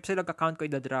na sa Cripsilog account ko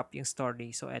i-drop yung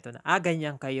story. So, eto na.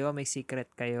 Ganyan kayo. May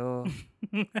secret kayo.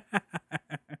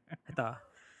 Ito.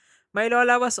 My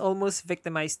lola was almost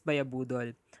victimized by a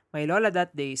budol. My lola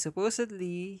that day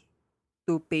supposedly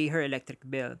to pay her electric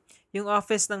bill. Yung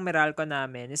office ng Meralco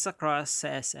namin is across sa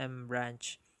SM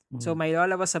branch. So, my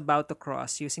lola was about to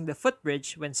cross using the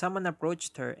footbridge when someone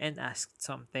approached her and asked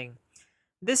something.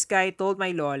 This guy told my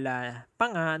lola pa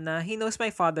nga na he knows my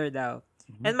father daw.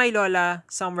 And my lola,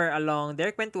 somewhere along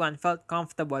their kwentuhan, felt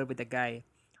comfortable with the guy.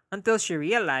 Until she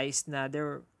realized na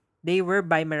they were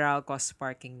by Meralco's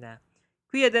parking na.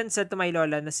 Kuya then said to my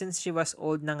lola na since she was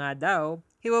old na nga daw,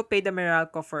 he will pay the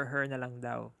Meralco for her na lang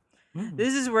daw.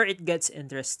 This is where it gets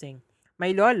interesting.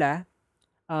 My lola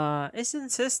is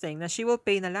insisting na she will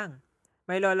pay na lang.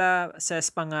 My lola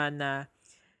says pa nga na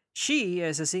she,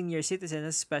 as a senior citizen,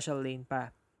 has special lane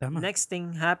pa. Tama. Next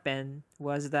thing happened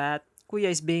was that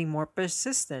Kuya is being more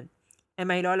persistent.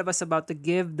 And my lola was about to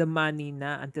give the money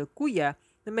na until Kuya,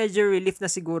 na medyo relief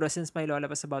na siguro since my lola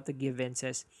was about to give in,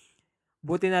 says,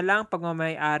 buti na lang pag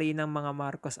may-ari ng mga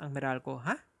Marcos ang Meralco.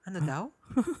 Ha? Ano daw?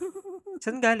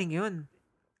 Saan galing yun?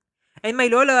 And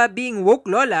my lola, being woke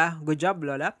lola, good job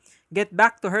lola, get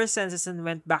back to her senses and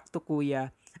went back to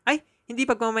Kuya. Ay, hindi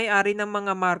pagmamayari ng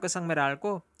mga Marcos ang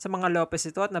Meralco. Sa mga Lopez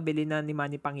ito at nabili na ni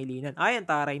Manny Pangilinan. Ay, ang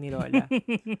taray ni Lola.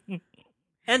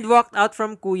 And walked out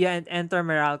from Kuya and enter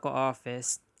Meralco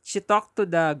office. She talked to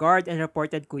the guard and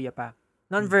reported Kuya pa.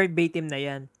 Non-verbatim na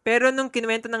yan. Pero nung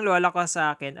kinuwento ng Lola ko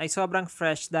sa akin ay sobrang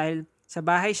fresh dahil sa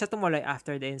bahay siya tumuloy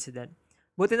after the incident.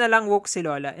 Buti na lang woke si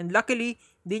Lola and luckily,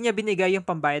 di niya binigay yung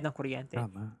pambayad ng kuryente.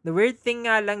 Tama. The weird thing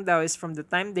nga lang daw is from the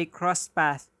time they crossed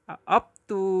path up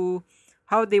to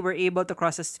how they were able to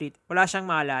cross the street, wala siyang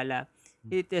maalala.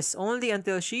 It is only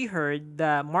until she heard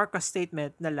the Marcos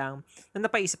statement na lang na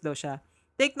napaisip daw siya.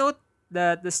 Take note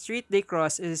that the street they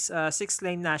cross is a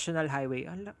 6-lane national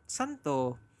highway. Saan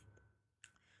to?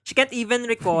 She can't even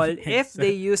recall if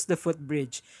they used the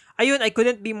footbridge. Ayun, I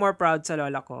couldn't be more proud sa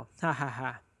lola ko. Ha ha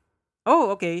ha.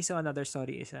 Oh, okay. So another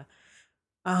story is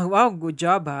wow, good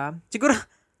job ha. Siguro,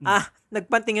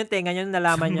 nagpanting yung tenga niya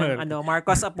nalaman niya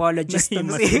Marcos apologist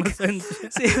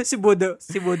si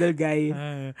Budol guy.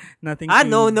 Nothing to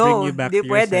bring you back di to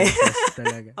your pwede. senses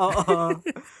talaga. Oo.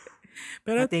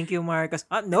 Pero thank you Marcos.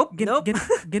 Nope.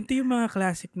 Ganito yung mga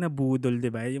classic na budol,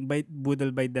 'di ba? Yung budol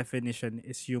by definition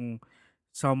is yung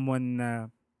someone na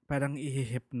parang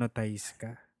i-hypnotize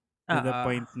ka to the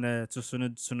point na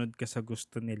susunod-sunod ka sa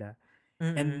gusto nila.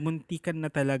 And muntikan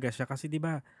na talaga siya kasi 'di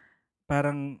ba?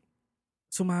 Parang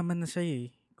sumama na siya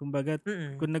eh. Kumbaga,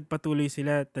 kung nagpatuloy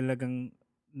sila, talagang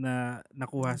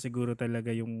nakuha siguro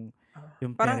talaga yung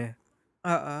parang,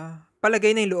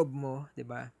 palagay na yung loob mo, di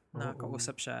ba?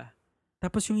 Nakakausap siya.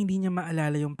 Tapos yung hindi niya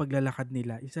maalala yung paglalakad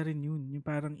nila, isa rin yun. Yung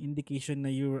parang indication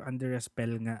na you're under a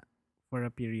spell nga for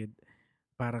a period.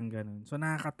 Parang ganun. So,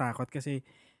 nakakatakot kasi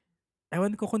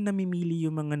ewan ko kung namimili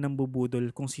yung mga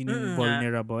nambubudol kung sino yung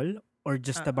vulnerable or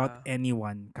just about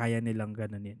anyone kaya nilang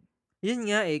ganunin. Yun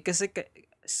nga eh, kasi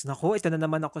naku, ito na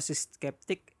naman ako si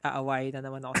skeptic, aawayin na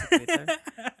naman ako sa Twitter.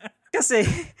 Kasi,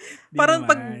 parang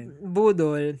pag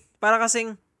budol, para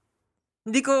kasing,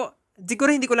 siguro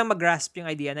hindi ko lang mag-grasp yung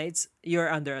idea na you're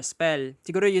under a spell.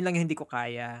 Siguro yun lang yung hindi ko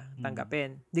kaya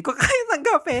tanggapin. Hindi ko kaya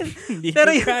tanggapin. Pero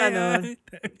yung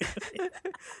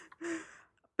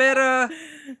pero,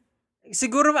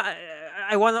 siguro,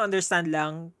 I want to understand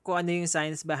lang kung ano yung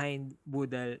science behind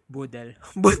budol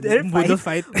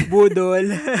fight.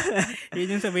 Budol.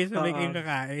 Yun yung sabay-sabay kayong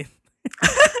kakain.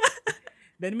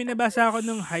 Then, minabasa ako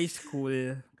nung high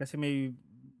school kasi may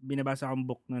binabasa akong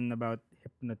book nun about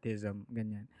hypnotism.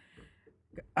 Ganyan.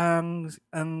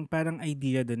 Ang parang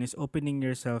idea dun is opening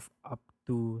yourself up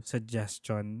to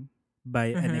suggestion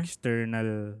by an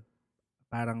external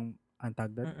parang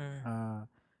antag doon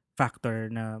factor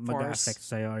na mag-a-affect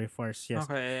sa'yo or force, yes.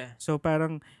 Okay. So,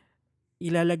 parang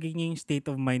ilalagay niya yung state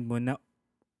of mind mo na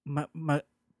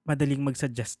madaling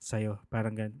mag-suggest sa'yo.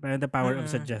 Parang ganun. Parang the power of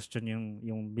suggestion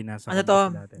yung binasa ko. Ano to?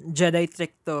 Jedi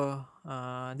trick to.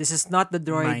 This is not the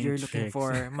droid Mind you're looking tricks. for.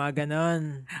 Mga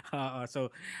ganon. Oo. So,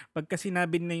 pagka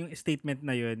sinabi na yung statement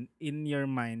na yun, in your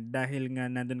mind, dahil nga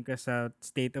nandun ka sa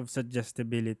state of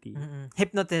suggestibility.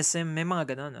 Hypnotism, may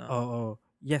mga ganon. Oo.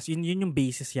 Yes, yun yung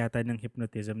basis yata ng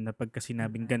hypnotism na pagka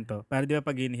sinabing ganito. Para di ba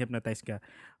pag hypnotize ka,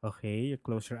 okay, you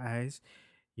close your eyes,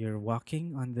 you're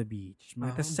walking on the beach.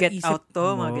 Get out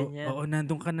to, mga ganyan. Oo,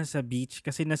 nandun ka na sa beach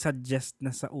kasi nasuggest na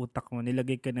sa utak mo,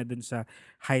 nilagay ka na dun sa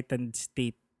heightened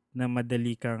state na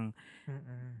madali kang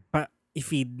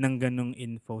i-feed ng ganong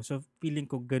info. So, feeling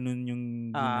ko ganun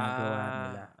yung ginagawa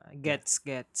nila.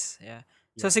 Gets. Yeah.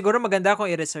 So, siguro maganda kung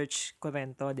i-research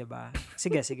kwento, di ba?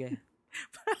 Sige.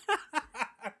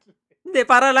 Hindi,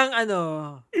 para lang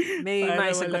may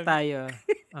maisagot tayo.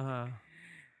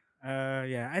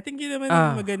 Yeah. I think yun naman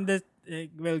maganda.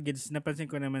 Well, Gids, napansin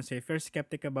ko naman sa'yo, if you're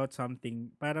skeptic about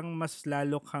something, parang mas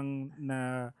lalo kang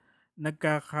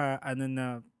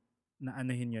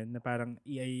anuhin yun, na parang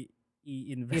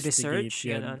i-investigate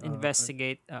I-research, yun.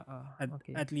 investigate.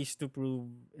 Okay. At least to prove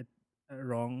it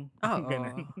wrong. Oo.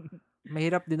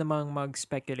 Mahirap din namang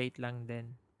mag-speculate lang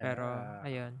din. Pero,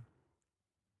 ayun.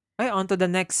 Ay, on to the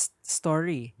next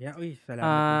story. Yeah, salamat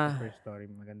sa first story.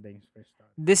 Maganda yung first story.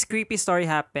 This creepy story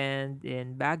happened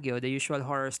in Baguio, the usual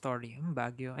horror story.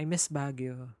 Baguio. I miss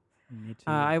Baguio. Me too.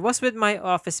 I was with my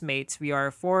office mates. We are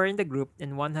 4 in the group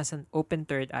and one has an open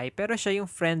third eye. Pero siya yung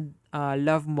friend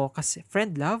love mo kasi...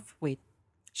 Friend love? Wait.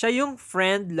 Siya yung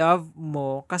friend love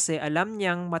mo kasi alam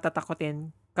niyang matatakotin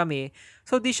kami.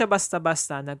 So, di siya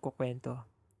basta-basta nagkukwento.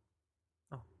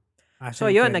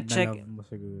 So, yun, nag-check.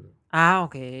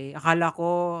 Okay. Akala ko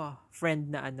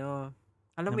friend na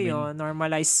alam mo yun,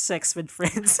 normalized sex with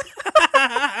friends.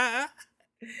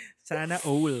 Sana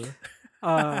all.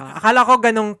 Akala ko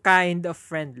ganong kind of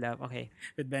friend love. Okay.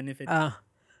 With benefit.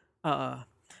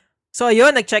 So,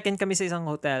 ayun, nag-check-in kami sa isang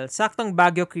hotel. Saktong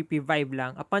Baguio creepy vibe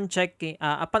lang. Upon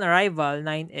arrival,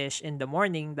 9-ish in the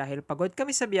morning, dahil pagod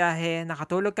kami sa biyahe,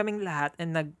 nakatulog kaming lahat,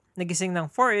 and nagising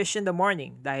ng 4-ish in the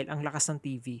morning dahil ang lakas ng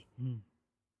TV.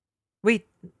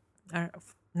 Wait,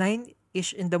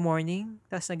 9-ish in the morning?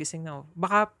 Tapos nagising na.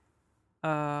 Baka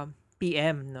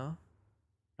PM, no?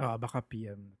 Baka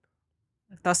PM.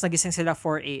 Tapos nagising sila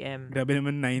 4 a.m. Grabe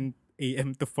naman 9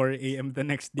 a.m. to 4 a.m. the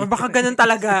next day. O baka ganun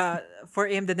talaga,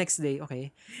 4 a.m. the next day.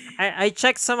 Okay. I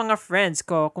checked sa mga friends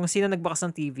ko kung sino nagbukas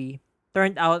ng TV.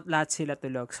 Turned out, lahat sila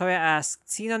tulog. So I asked,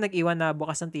 sino nag-iwan na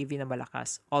bukas ng TV na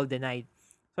malakas? All denied.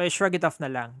 So I shrugged it off na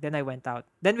lang. Then we went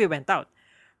out.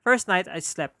 First night, I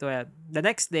slept well. The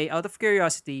next day, out of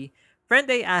curiosity, friend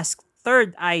A asked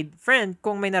third-eyed friend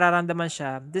kung may nararamdaman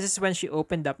siya. This is when she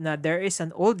opened up na there is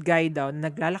an old guy daw na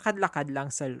naglalakad-lakad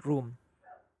lang sa room.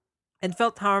 And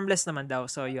felt harmless naman daw.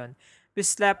 So, yun. We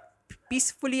slept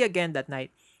peacefully again that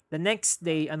night. The next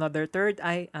day, another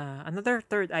third-eyed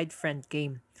friend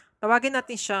came. Tawagin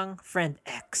natin siyang friend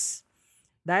X.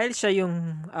 Dahil siya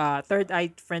yung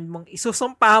third-eyed friend mong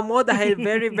isusumpa mo dahil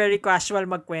very, very casual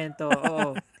magkwento.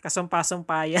 Oo,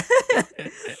 kasumpa-sumpa yan.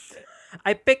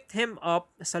 I picked him up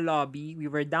sa lobby. We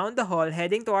were down the hall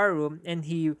heading to our room and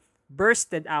he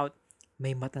bursted out.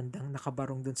 May matandang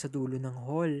nakabarong dun sa dulo ng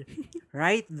hall.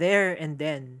 Right there and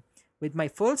then, with my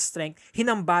full strength,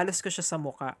 hinambalos ko siya sa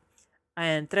muka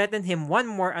and threatened him one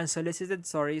more unsolicited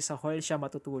story sa hall siya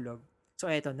matutulog. So,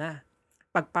 eto na.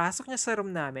 Pagpasok niya sa room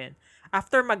namin,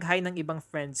 after mag-hi ng ibang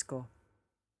friends ko,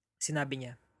 sinabi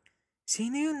niya,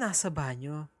 sino yung nasa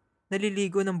banyo?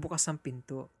 Naliligo ng bukas ang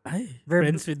pinto. Ay,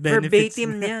 friends with benefits.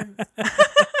 Verbatim niyan.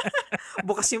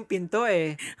 Bukas yung pinto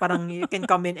Parang you can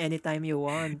come in anytime you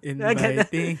want.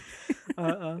 Inviting.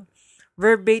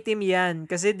 Verbatim yan.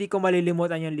 Kasi di ko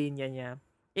malilimutan yung linya niya.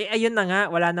 Ayun na nga,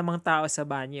 wala namang tao sa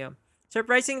banyo.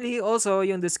 Surprisingly, also,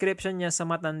 yung description niya sa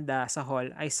matanda sa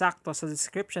hall ay sakto sa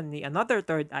description ni another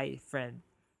third-eye friend.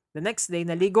 The next day,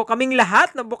 naligo kaming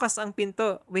lahat na bukas ang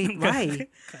pinto. Wait, why?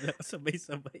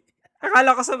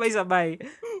 Akala ko sabay-sabay.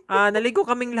 Naligo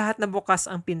kaming lahat na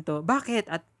bukas ang pinto. Bakit?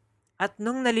 At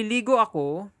nung naliligo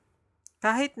ako,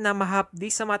 kahit na mahapdi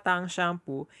sa mata ang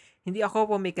shampoo, hindi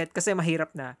ako pumikit kasi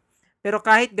mahirap na. Pero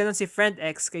kahit ganun si friend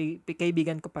X,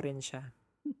 kaibigan ko pa rin siya.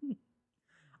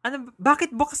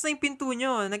 Bakit bukas na yung pinto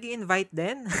nyo? Nag-i-invite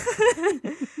din?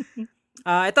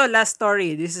 Ito, last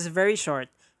story. This is very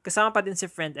short. Kasama pa din si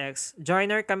friend X.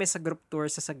 Joiner kami sa group tour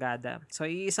sa Sagada. So,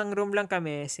 isang room lang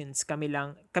kami since kami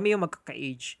yung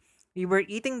magkaka-age. We were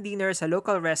eating dinner sa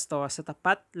local resto sa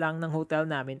tapat lang ng hotel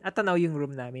namin at tanaw yung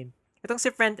room namin. Itong si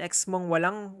friend X mong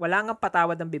wala nga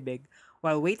patawad ng bibig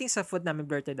while waiting sa food namin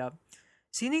blurted out.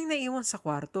 Sino yung naiwan sa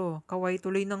kwarto? Kaway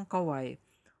tuloy ng kaway.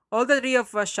 All the 3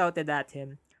 of us shouted at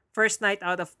him. First night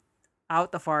out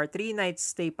of our 3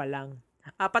 nights stay pa lang.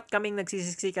 4 kaming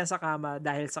nagsisiksikan sa kama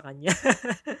dahil sa kanya.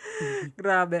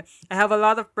 Grabe. I have a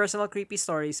lot of personal creepy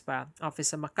stories pa.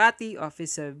 Office sa Makati,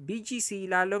 office sa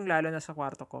BGC, lalong-lalo na sa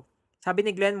kwarto ko. Sabi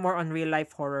ni Glenn, more on real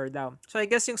life horror daw. So I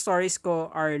guess yung stories ko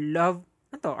are love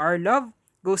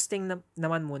ghosting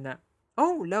naman muna.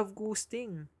 Oh, love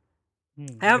ghosting.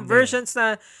 I have versions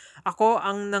na ako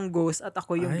ang nang-ghost at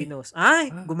ako yung ginost.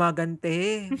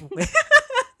 Gumagante. Okay.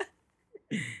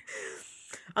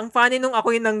 Ang funny nung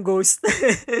ako yung nang-ghost.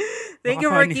 Thank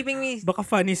you for keeping me... Baka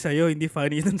funny sa'yo, hindi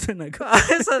funny dun sa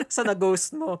nag-ghost. sa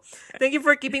nag-ghost mo. Thank you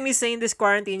for keeping me sane this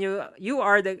quarantine. You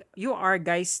are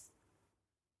guys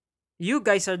You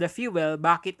guys are the fuel.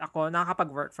 Bakit ako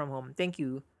nakakapag-work from home? Thank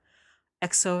you.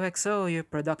 XOXO, you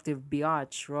productive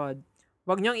biatch, Rod.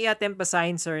 Huwag niyong i-attempt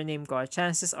basahin surname ko.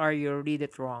 Chances are you'll read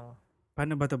it wrong.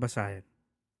 Paano ba ito basahin?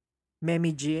 Memi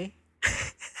G?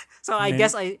 So, I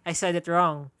guess I said it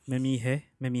wrong. Memihe?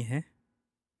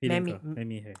 Feeling ko,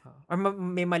 Memihe. Or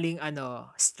may maling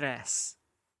stress.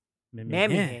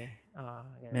 Memihe.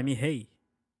 Memihe.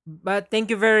 But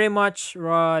thank you very much,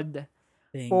 Rod,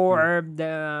 for you.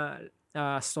 the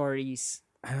stories.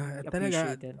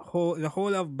 Talaga, the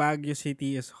whole of Baguio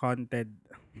City is haunted.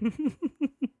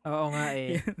 Oo nga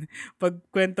eh. Pag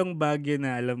kwentong Baguio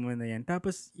na, alam mo na yan.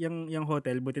 Tapos, yung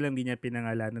hotel, buti lang di niya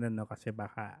pinangalanan no, kasi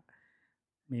baka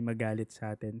may magalit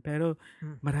sa atin. Pero,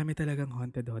 marami talagang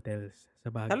haunted hotels sa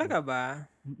Baguio. Talaga ba?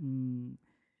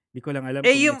 Di ko lang alam kung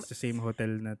it's the same hotel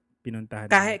na pinuntahan.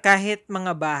 Kahit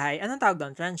mga bahay, anong tawag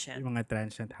doon? Transient? Yung mga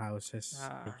transient houses.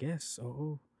 I guess,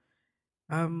 oo.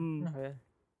 Okay.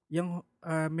 Yung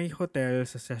may hotel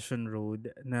sa Session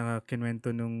Road na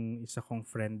kinuwento nung isa kong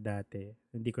friend dati.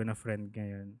 Hindi ko na friend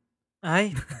ngayon.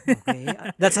 Ay, okay.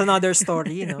 That's another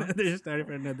story, no? Another story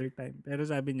for another time. Pero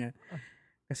sabi niya,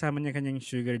 kasama niya kanyang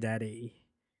sugar daddy.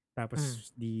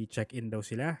 Tapos di check-in daw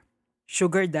sila.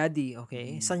 Sugar daddy,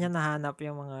 okay. Saan niya nahanap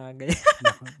yung mga ganyan?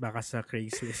 Baka sa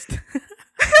Craigslist.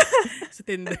 Sa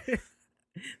Tinder.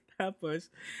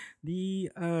 Tapos, di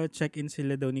check-in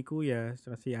sila daw ni kuya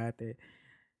sa si ate.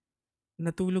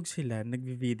 Natulog sila,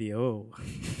 nagvi-video.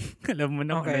 Alam mo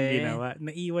na kung anong ginawa.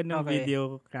 Naiwan ng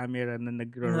video camera na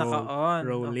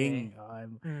nag-rolling. Okay.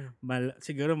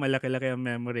 Siguro malaki-laki ang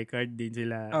memory card din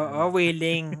sila. Oo,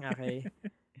 wailing. Okay.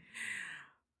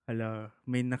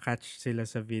 May na-catch sila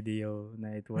sa video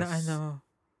na it was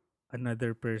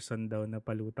another person daw na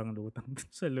palutang-lutang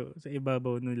sa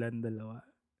ibabaw nilang dalawa.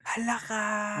 Hala ka!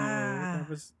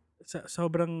 Tapos,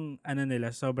 sobrang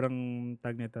sobrang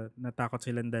tag nito, natakot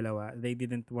silang dalawa. They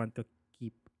didn't want to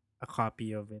keep a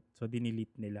copy of it. So, dinilit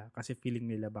nila. Kasi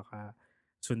feeling nila baka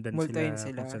sundan sila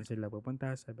kung saan sila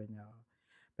pupunta. Sabi niya.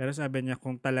 Pero sabi niya,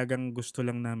 kung talagang gusto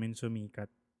lang namin sumikat,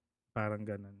 parang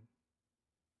ganun.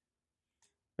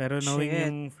 Pero knowing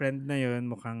yung friend na yun,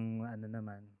 mukhang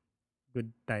naman, good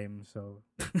time. So,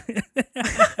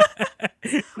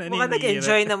 mukhang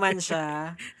nag-enjoy naman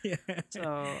siya. So,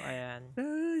 ayan.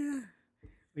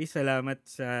 Uy, salamat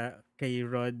kay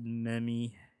Rod,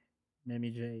 Memi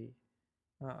J.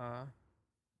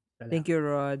 Thank you,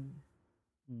 Rod.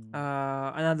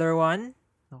 Another one?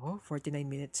 49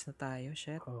 minutes na tayo.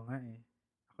 Shit. Oo nga eh.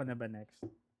 Ako na ba next?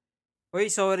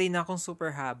 Uy, sorry na kung super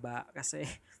haba kasi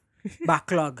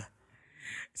backlog.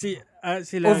 Sila,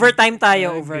 overtime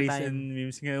tayo, overtime. Grace and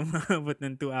Memes nga umabot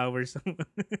ng 2 hours ang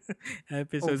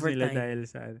episodes nila dahil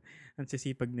sa ang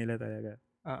sisipag nila talaga.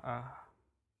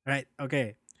 Right,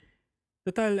 okay.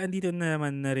 Total, andito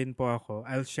naman na rin po ako.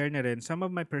 I'll share na rin some of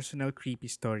my personal creepy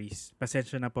stories.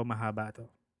 Pasensya na po, mahaba to.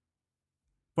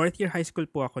 4th year high school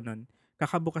po ako nun.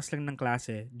 Kakabukas lang ng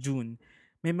klase, June.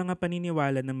 May mga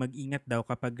paniniwala na mag-ingat daw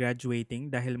kapag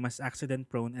graduating dahil mas accident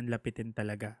prone and lapitin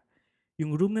talaga.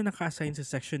 Yung room na naka-assign sa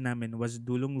section namin was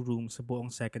dulong room sa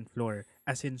buong 2nd floor,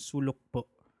 as in sulok po.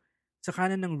 Sa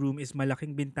kanan ng room is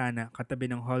malaking bintana katabi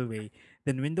ng hallway,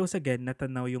 then windows again na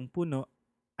tanaw yung puno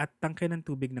at tangke ng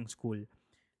tubig ng school.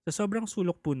 Sa sobrang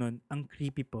sulok po nun, ang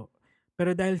creepy po.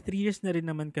 Pero dahil 3 years na rin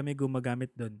naman kami gumagamit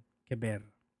doon, keber.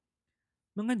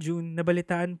 Mga June,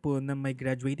 nabalitaan po na may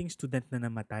graduating student na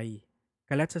namatay.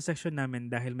 Kalat sa section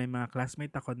namin dahil may mga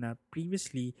classmate ako na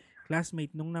previously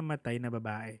classmate nung namatay na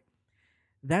babae.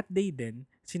 That day din,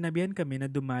 sinabihan kami na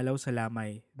dumalaw sa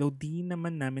lamay, though di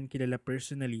naman namin kilala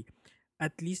personally,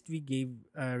 at least we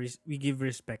give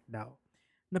respect daw.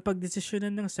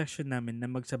 Napagdesisyonan ng section namin na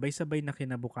magsabay-sabay na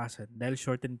kinabukasan dahil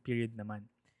shortened period naman.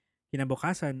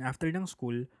 Kinabukasan, after ng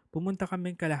school, pumunta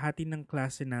kami kalahati ng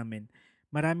klase namin.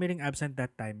 Marami ring absent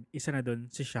that time, isa na doon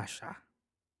si Shasha.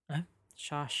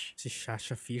 Si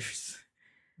Shasha Fierce.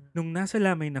 Nung nasa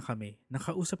lamay na kami,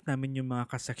 nakausap namin yung mga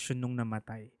kaseksyon nung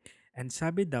namatay. And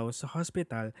sabi daw sa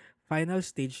hospital, final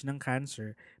stage ng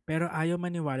cancer, pero ayaw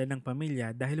maniwala ng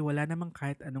pamilya dahil wala namang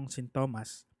kahit anong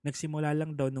sintomas. Nagsimula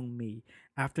lang daw nung May,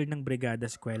 after ng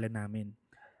brigada eskwela namin.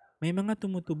 May mga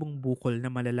tumutubong bukol na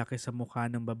malalaki sa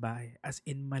mukha ng babae, as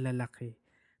in malalaki.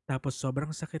 Tapos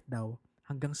sobrang sakit daw,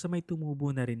 hanggang sa may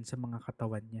tumubo na rin sa mga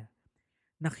katawan niya.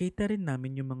 Nakita rin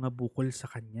namin yung mga bukol sa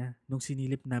kanya nung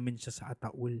sinilip namin siya sa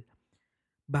ataul.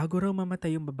 Bago raw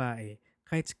mamatay yung babae,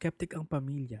 kahit skeptic ang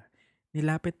pamilya,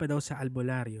 nilapit pa daw sa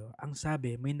albularyo, ang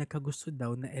sabi may nakagusto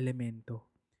daw na elemento.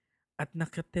 At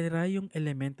nakatira yung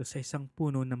elemento sa isang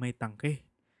puno na may tangke.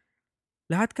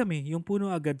 Lahat kami, yung puno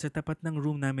agad sa tapat ng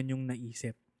room namin yung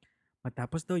naisip.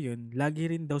 Matapos daw yun, lagi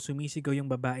rin daw sumisigaw yung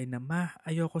babae na, "Ma,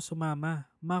 ayoko sumama.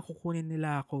 Ma, kukunin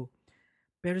nila ako."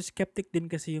 Pero skeptic din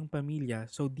kasi yung pamilya,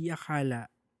 so di akala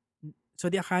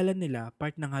nila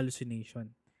part ng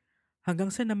hallucination. Hanggang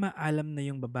sa namaalam na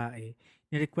yung babae,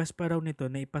 ni-request pa raw nito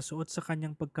na ipasuot sa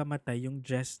kanyang pagkamatay yung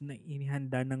dress na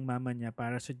inihanda ng mama niya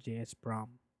para sa JS prom.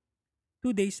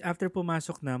 2 days after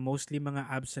pumasok na, mostly mga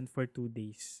absent for 2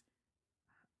 days.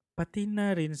 Pati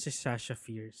na rin si Sasha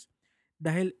Fierce.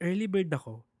 Dahil early bird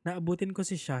ako, naabutin ko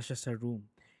si Sasha sa room.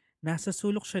 Nasa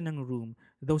sulok siya ng room,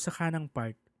 though sa kanang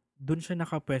part, dun siya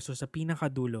nakapwesto sa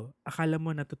pinakadulo, akala mo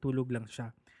natutulog lang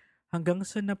siya. Hanggang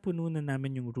sa napuno na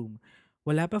namin yung room.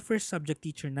 Wala pa first subject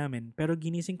teacher namin, pero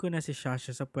ginising ko na si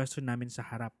Sasha sa pwesto namin sa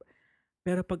harap.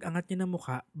 Pero pag angat niya ng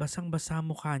mukha, basang-basa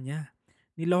ang mukha niya.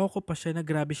 Niloko ko pa siya na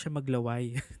grabe siya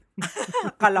maglaway.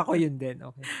 Akala ko yun din.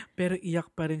 Okay. Pero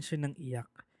iyak pa rin siya ng iyak.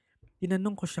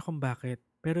 Tinanong ko siya kung bakit,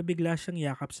 pero bigla siyang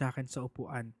yakap sa akin sa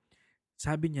upuan.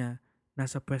 Sabi niya,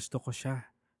 nasa pwesto ko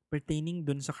siya, pertaining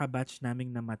dun sa kabatch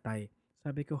naming namatay.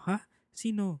 Sabi ko, ha?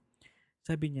 Sino?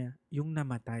 Sabi niya, yung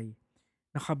namatay.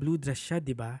 Naka-blue dress siya,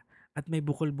 di ba? At may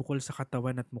bukol-bukol sa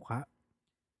katawan at muka.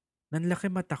 Nanlaki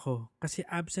mata ko kasi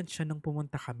absent siya nung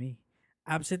pumunta kami.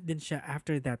 Absent din siya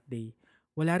after that day.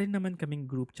 Wala rin naman kaming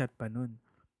group chat pa nun.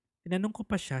 Tinanong ko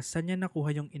pa siya saan niya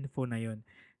nakuha yung info na yon.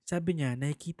 Sabi niya,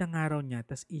 nakikita nga raw niya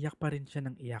tas iyak pa rin siya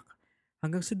ng iyak.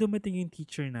 Hanggang sa dumating yung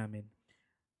teacher namin.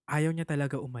 Ayaw niya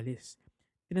talaga umalis.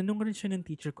 Tinanong rin siya ng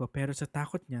teacher ko pero sa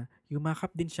takot niya,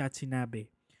 yumakap din siya at sinabi.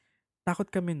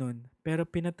 Takot kami nun pero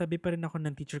pinatabi pa rin ako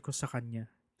ng teacher ko sa kanya.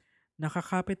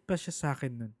 Nakakapit pa siya sa akin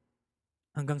nun.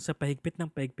 Hanggang sa pahigpit ng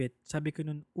pahigpit, sabi ko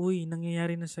nun, uy,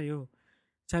 nangyayari na sa'yo.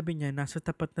 Sabi niya, nasa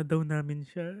tapat na daw namin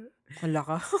siya. Wala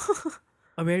ka.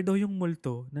 Aware daw yung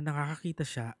multo na nakakakita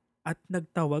siya at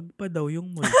nagtawag pa daw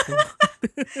yung multo.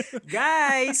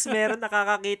 Guys, meron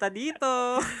nakakakita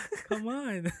dito. Come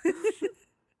on.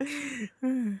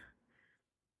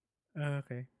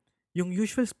 Okay. Yung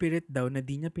usual spirit daw na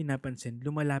di niya pinapansin,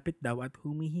 lumalapit daw at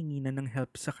humihingi na ng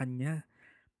help sa kanya.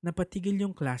 Napatigil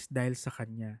yung class dahil sa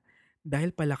kanya.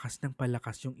 Dahil palakas ng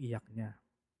palakas yung iyak niya.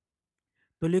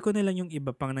 Tuloy ko na lang yung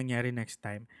iba pang nangyari next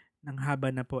time. Nang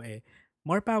haba na po eh.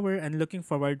 More power and looking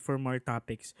forward for more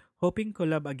topics. Hoping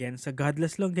collab again sa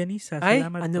Godless Longganisa. Ay,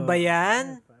 Salamat ano po. ba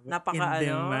yan? Napaka In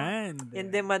demand. In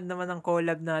demand naman ang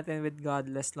collab natin with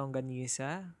Godless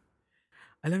Longganisa.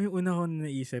 Alam mo yung una ko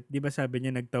naisip, di ba sabi niya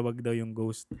nagtawag daw yung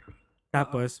ghost?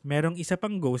 Tapos, merong isa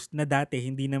pang ghost na dati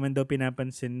hindi naman daw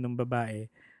pinapansin ng babae.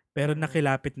 Pero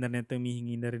nakilapit na rin,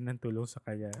 tumihingi na rin ng tulong sa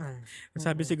kanya.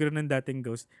 Sabi siguro ng dating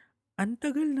ghost, ang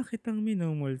tagal na kitang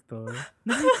minumulto.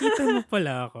 Nakikita mo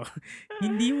pala ako.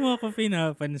 Hindi mo ako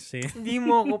pinapansin. Hindi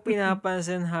mo ako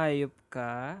pinapansin, hayop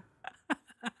ka.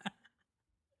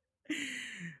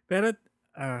 Pero,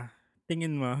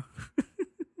 tingin mo?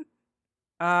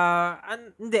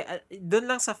 Hindi. Doon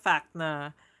lang sa fact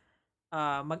na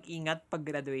mag-ingat pag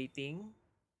graduating.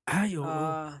 Ay, oo.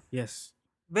 Yes.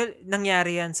 Well,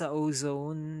 nangyari yan sa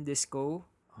Ozone Disco.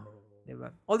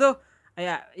 Diba? Although,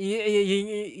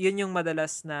 yun yung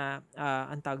madalas na,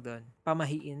 ang tawag doon,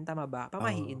 pamahiin, tama ba?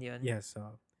 Pamahiin yun. Yes.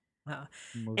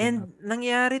 And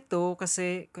nangyari to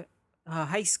kasi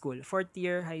high school, 4th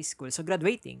year high school, so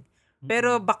graduating.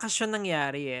 Pero bakasyon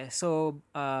nangyari eh. So,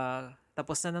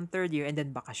 tapos na ng 3rd year and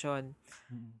then bakasyon.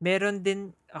 Meron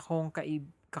din akong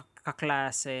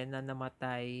kaklase na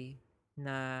namatay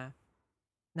na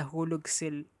nahulog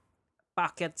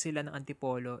paakyat sila ng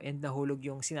Antipolo and nahulog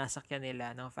yung sinasakyan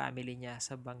nila ng family niya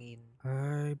sa bangin.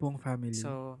 Ay, buong family.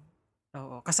 So,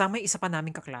 oo. Kasama yung isa pa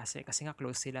naming kaklase kasi nga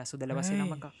close sila. So, dalawa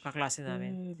silang magkaklase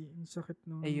namin. Ang sakit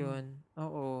no. Ayun.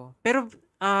 Oo. Pero,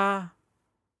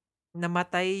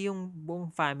 namatay yung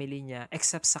buong family niya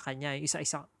except sa kanya. Yung isa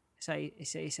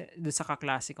doon sa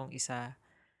kaklase kong isa.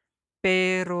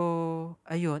 Pero,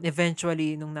 ayun,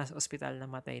 eventually, nung nasa ospital,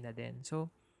 namatay na din.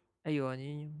 So,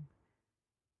 ayun,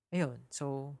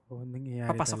 so,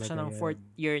 papasok siya ng 4th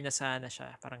year na sana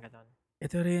siya. Parang gano'n.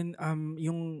 Ito rin,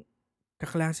 yung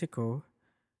kaklase ko,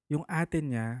 yung ate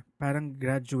niya, parang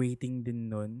graduating din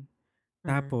nun.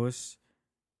 Tapos,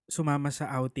 sumama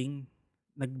sa outing,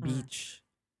 nag-beach.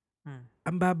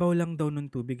 Ang babaw lang daw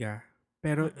nung tubig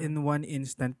Pero in one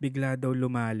instant, bigla daw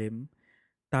lumalim.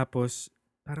 Tapos,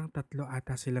 parang 3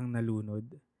 ata silang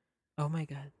nalunod. Oh my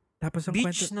God. Tapos ang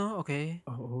beach, kwento, no? Okay.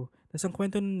 Oo. Tapos ang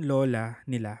kwento ng lola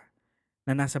nila,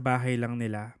 na nasa bahay lang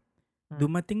nila,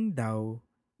 dumating daw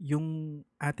yung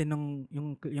ate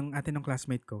ng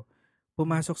classmate ko,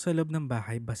 pumasok sa loob ng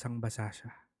bahay, basang-basa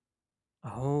siya.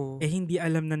 Oh. Hindi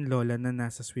alam ng lola na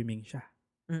nasa swimming siya.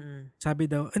 Sabi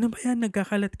daw, ano ba yan?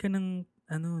 Nagkakalat ka ng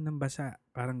basa.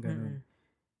 Parang ganun.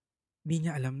 Hindi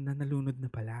niya alam na nalunod na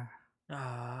pala.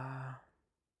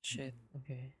 Shit.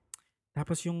 Okay.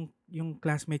 Tapos yung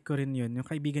classmate ko rin yun, yung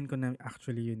kaibigan ko na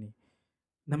actually yun eh.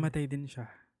 Namatay din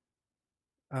siya.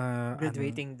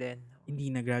 Graduating din. Hindi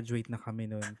na-graduate na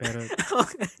kami noon. Pero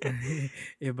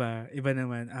iba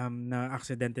naman.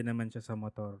 Na-aksidente naman siya sa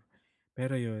motor.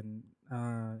 Pero yun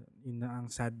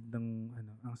ang sad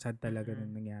ang sad talaga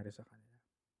nung nangyari sa kanila.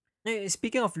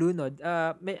 Speaking of lunod,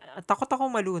 takot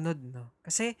ako malunod, no?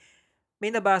 Kasi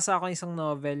may nabasa ako isang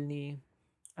novel ni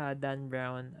Dan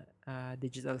Brown,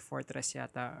 Digital Fortress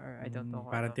yata, or I don't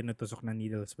know. Parang tinutusok na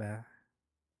needles ba?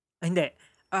 Hindi.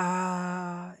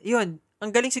 Yun. Ang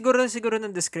galing siguro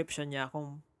ng description niya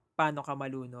kung paano ka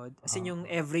malunod. As in, yung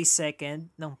every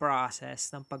second ng process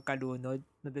ng pagkalunod,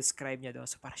 na-describe niya doon.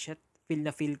 So, parang shit,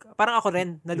 feel ko. Parang ako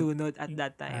rin nalunod at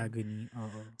that time. Agony,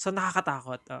 oo. So,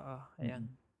 nakakatakot. Oo, ayan.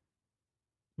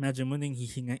 Imagine mo nang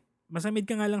hihinga. Masamid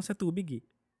ka nga lang sa tubig eh.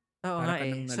 Oo nga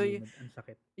eh. So, ang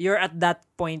sakit. You're at that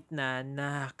point na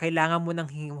kailangan mo nang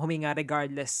huminga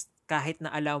regardless kahit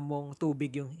na alam mong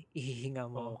tubig yung ihihinga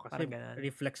mo. Oo, kasi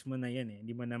reflex mo na yan eh.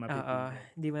 Hindi mo na mapipigilan.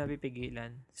 Hindi mo na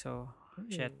mapipigilan. So,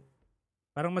 shit.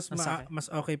 Parang mas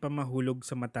okay pa mahulog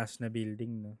sa mataas na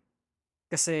building, no?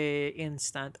 Kasi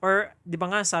instant. Or, di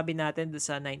ba nga sabi natin doon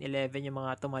sa 9/11 yung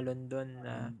mga tumalon doon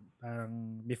na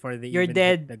parang before they you're even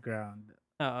dead. hit the ground.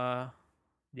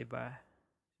 Di ba?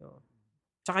 So,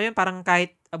 tsaka yun, parang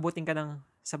kahit abutin ka ng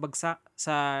sa bagsak,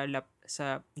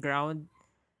 sa ground,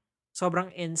 sobrang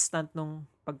instant nung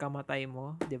pagkamatay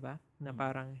mo, di ba? Na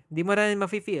parang, di mo rin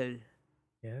mafe-feel.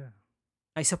 Yeah.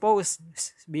 I suppose,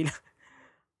 bilang,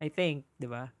 I think, di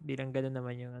ba? Bilang ganun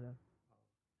naman yung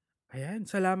Ayan,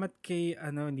 salamat kay,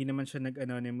 hindi naman siya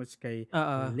nag-anonymous kay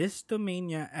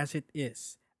Listomania as it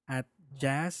is at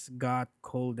Jazz Got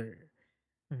Colder.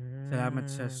 Salamat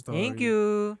sa story. Thank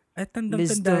you. At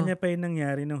tandang-tanda niya pa yung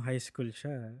nangyari nung high school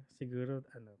siya. Siguro,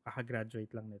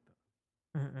 kaka-graduate lang nito.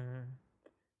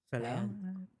 Salamat.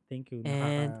 Thank you.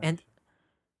 And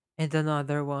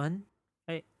another one.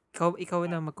 Ay, ikaw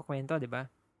na magkukwento, di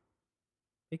ba?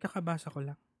 Kakabasa ko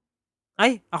lang.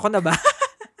 Ay, ako na ba?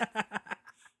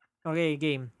 Okay,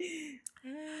 game.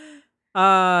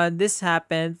 This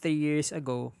happened 3 years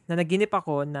ago na naginip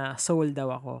ako na soul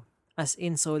daw ako. As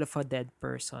in soul of a dead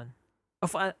person.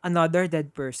 Of another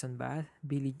dead person ba?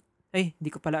 Di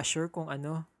ko pala sure kung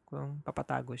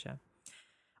papatago siya.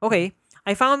 Okay,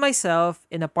 I found myself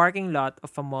in a parking lot of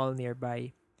a mall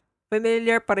nearby.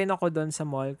 Familiar pa rin ako doon sa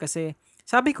mall kasi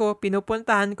sabi ko,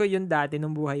 pinupuntahan ko yun dati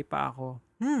nung buhay pa ako.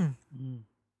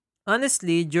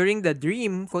 Honestly, during the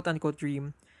dream, quote-unquote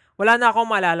dream, wala na akong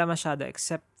maalala masyado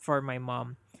except for my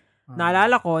mom.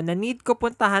 Naalala ko na need ko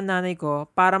puntahan nanay ko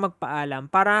para magpaalam,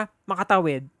 para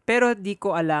makatawid, pero di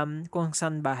ko alam kung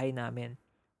saan bahay namin.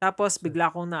 Tapos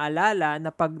bigla kong naalala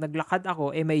na pag naglakad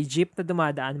ako, may jeep na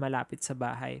dumadaan malapit sa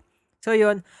bahay. So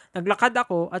yun, naglakad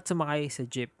ako at sumakay sa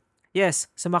jeep.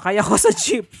 Yes, sumakay ako sa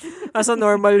jeep as a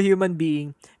normal human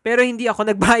being. Pero hindi ako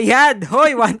nagbayad.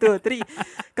 Hoy, 1, 2,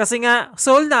 3. Kasi nga,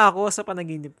 soul na ako sa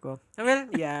panaginip ko. Well,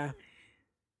 yeah.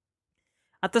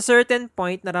 At a certain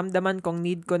point, naramdaman kong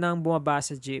need ko nang bumaba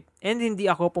sa jeep. And hindi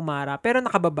ako pumara, pero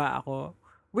nakababa ako.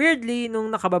 Weirdly, nung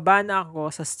nakababa na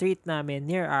ako sa street namin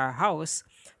near our house,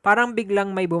 parang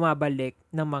biglang may bumabalik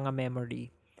ng mga memory.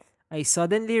 I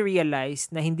suddenly realized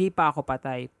na hindi pa ako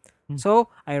patay.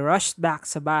 So, I rushed back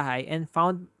sa bahay and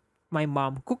found my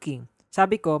mom cooking.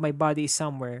 Sabi ko, my body is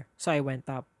somewhere. So, I went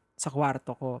up sa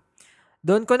kwarto ko.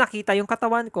 Doon ko nakita yung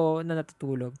katawan ko na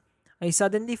natutulog. I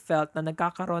suddenly felt na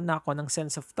nagkakaroon na ako ng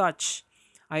sense of touch.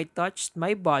 I touched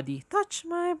my body,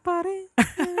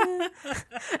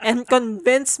 and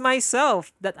convinced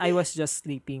myself that I was just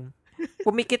sleeping.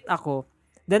 Pumikit ako.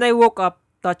 Then I woke up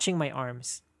touching my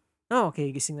arms.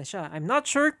 Okay, gising na siya. I'm not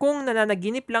sure kung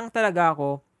nananaginip lang talaga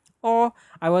ako o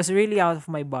I was really out of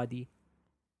my body.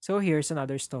 So here's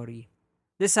another story.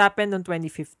 This happened noong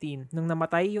 2015, nung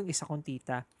namatay yung isa kong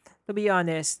tita. To be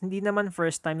honest, hindi naman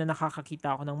first time na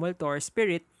nakakakita ako ng multo or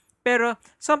spirit, pero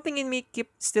something in me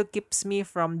still keeps me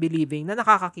from believing na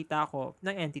nakakakita ako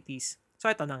ng entities. So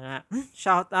ito na nga.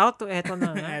 Shout out to ito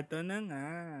na nga. Ito na nga.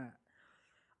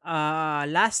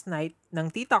 Last night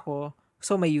ng tita ko,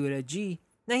 so may eulogy,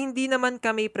 na hindi naman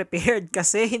kami prepared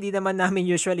kasi hindi naman namin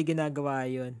usually ginagawa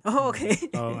yun. Oh, okay.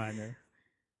 Oo nga no.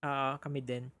 Kami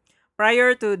din.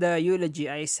 Prior to the eulogy,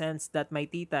 I sensed that my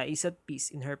tita is at peace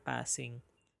in her passing.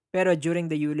 Pero during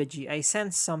the eulogy, I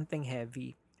sensed something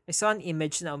heavy. I saw an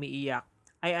image na umiiyak.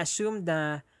 I assumed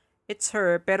na it's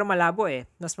her, pero malabo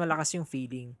mas malakas yung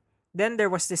feeling. Then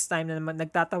there was this time na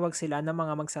nagtatawag sila ng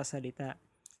mga magsasalita.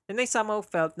 Then I somehow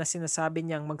felt na sinasabi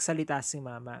niyang magsalita si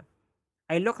mama.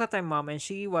 I looked at my mom and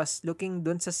she was looking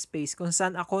dun sa space kung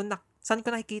saan ko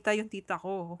nakikita yung tita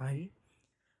ko. Okay.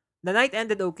 The night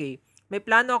ended okay. May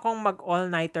plano akong mag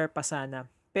all-nighter pa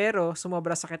sana. Pero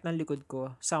sumobra sakit ng likod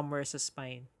ko somewhere sa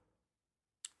spine.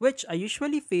 Which I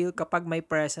usually feel kapag may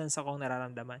presence akong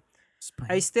nararamdaman.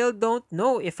 I still don't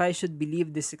know if I should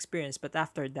believe this experience, but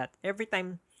after that, every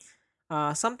time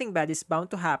something bad is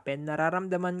bound to happen,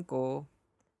 nakakaramdam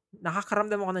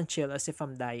ako ng chill as if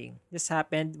I'm dying. This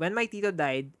happened when my tito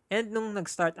died and nung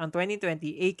nag-start ang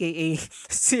 2020, aka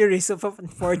series of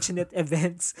unfortunate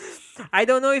events. I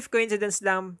don't know if coincidence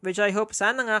lang, which I hope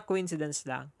sana nga coincidence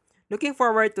lang. Looking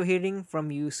forward to hearing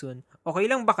from you soon. Okay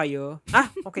lang ba kayo?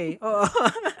 Okay. Oo.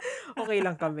 Okay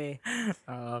lang kami.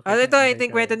 Ito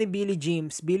yung kwento ni Billy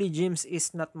James. Billy James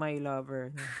is not my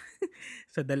lover.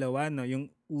 Sa dalawa, no?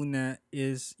 Yung una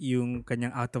is yung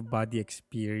kanyang out-of-body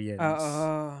experience.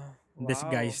 Wow.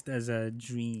 Disguised as a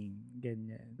dream.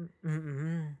 Ganyan.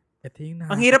 Ito yung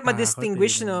ang hirap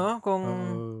ma-distinguish, no? Kung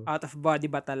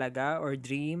out-of-body ba talaga or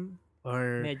dream.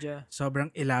 Or medyo sobrang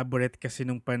elaborate kasi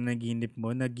nung panaginip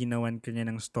mo na ginawan ka niya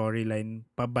ng storyline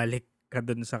pabalik ka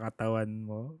dun sa katawan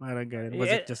mo. Parang ganun.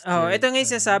 Was it just ito nga yung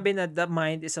sinasabi na the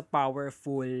mind is a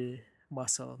powerful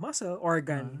muscle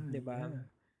organ, di ba? Yeah.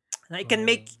 Na it can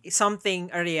make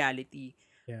something a reality.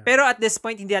 Yeah. Pero at this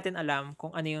point, hindi natin alam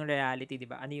kung ano yung reality, di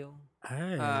ba? Ano yung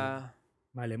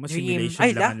mali mo, simulation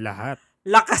lang ang lahat.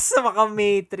 Lakas sa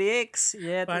Matrix.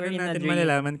 Yet paano natin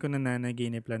malalaman kung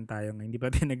nananaginip lang tayo ngayon? Hindi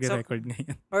ba tayo nagre-record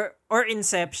ngayon? Or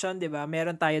Inception, di ba?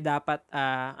 Meron tayo dapat,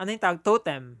 ano yung tawag?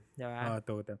 Totem. Di ba?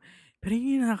 Totem. Pero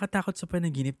yung nakakatakot sa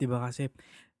panaginip, di ba? Kasi,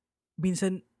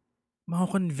 minsan,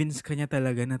 mako-convince ka niya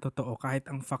talaga na totoo kahit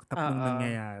ang fucked up nung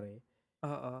nangyayari.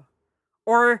 Oo.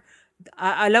 Or,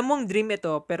 alam mong dream ito,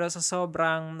 pero sa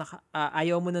sobrang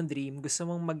ayaw mo ng dream, gusto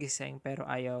mong magising, pero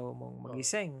ayaw mong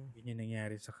magising. Yun yung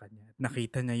nangyari sa kanya.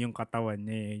 Nakita niya yung katawan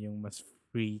niya, yung mas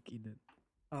freaky.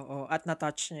 Oo, at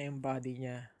na-touch niya yung body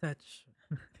niya. Touch.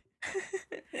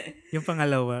 Yung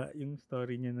pangalawa, yung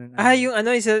story niya ng... yung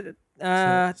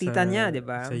sa tita niya, di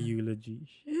ba? Sa eulogy.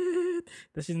 Shit!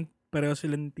 Tapos yung pareho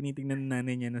silang tinitingnan ng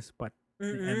nanay niya na spot.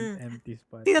 Empty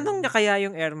spot. Tinanong niya kaya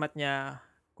yung airmat niya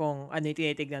kung ano yung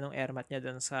tinitignan ng airmat niya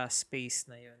doon sa space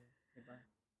na yun. Diba?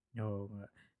 Oo nga.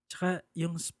 Tsaka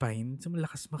yung spine,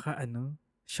 malakas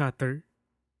shutter.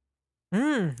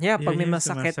 Yeah, pag may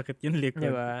masakit. Sumasakit yung likod.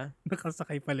 Diba?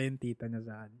 Nakasakay pala yung tita niya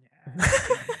sa kanya.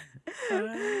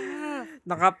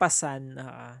 Nakapasan.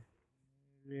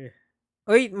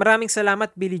 Uy, maraming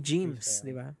salamat, Billy James.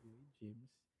 Diba?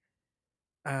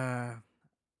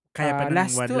 Kaya pa ng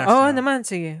one last. Oo naman,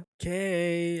 sige.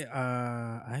 Okay.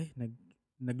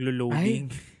 Naglo-loading.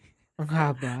 Ang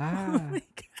haba. Oh my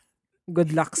God.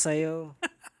 Good luck sa'yo.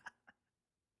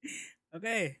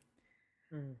 Okay.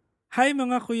 Hi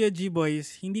mga Kuya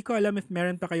G-Boys. Hindi ko alam if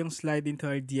meron pa kayong slide into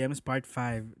our DMs part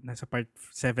 5. Nasa part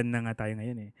 7 na nga tayo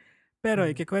ngayon eh. Pero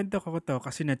ikikwento ko to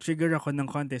kasi na-trigger ako ng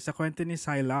konti sa kwento ni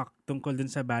Psylocke tungkol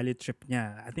dun sa Bali trip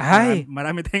niya. I think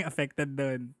marami tayong affected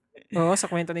dun. Oo, sa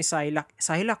kwento ni Psylocke.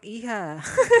 Psylocke, iha.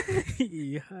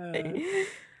 Iha.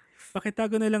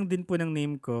 Pakitago na lang din po ng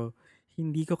name ko.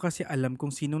 Hindi ko kasi alam kung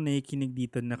sino nakikinig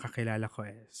dito na kakilala ko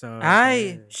eh. So,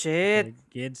 shit.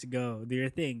 Kids, go. Do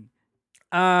your thing.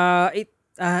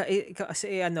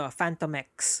 Phantom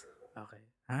X. Okay.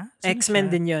 Ha?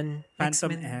 X-Men din yun. Phantom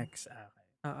X-Men. X. Okay.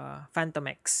 Phantom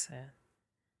X. Ayan.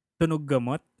 Tunog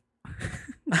gamot?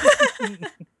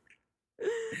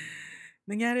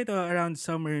 Nangyari to around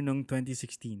summer nung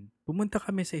 2016. Pumunta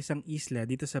kami sa isang isla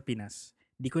dito sa Pinas.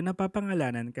 Di ko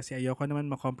napapangalanan kasi ayoko naman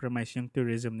ma-compromise yung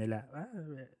tourism nila.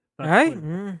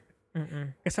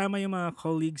 Kasama yung mga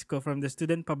colleagues ko from the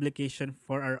student publication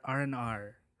for our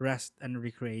R&R, Rest and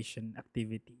Recreation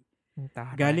activity.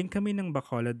 Galing kami ng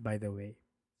Bacolod, by the way.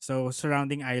 So,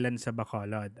 surrounding island sa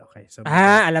Bacolod. Okay. So,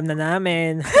 alam na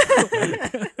namin.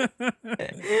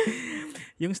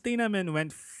 Yung stay namin went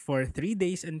for 3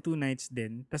 days and 2 nights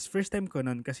din. Tas first time ko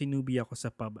nun kasi newbie ako sa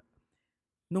pub.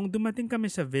 Nung dumating kami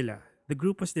sa villa, the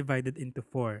group was divided into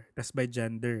 4, tas by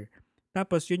gender.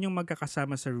 Tapos yun yung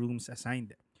magkakasama sa rooms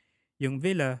assigned. Yung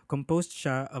villa, composed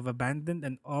siya of abandoned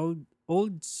and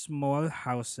old small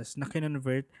houses na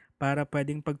kinonvert para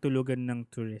pwedeng pagtulugan ng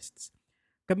tourists.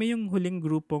 Kami yung huling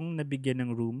grupong nabigyan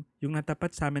ng room. Yung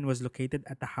natapat sa amin was located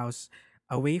at a house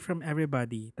away from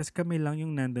everybody. Tas kami lang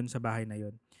yung nandun sa bahay na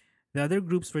yun. The other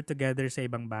groups were together sa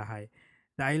ibang bahay.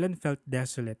 The island felt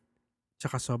desolate.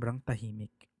 Tsaka sobrang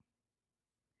tahimik.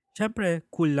 Siyempre,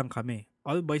 cool lang kami.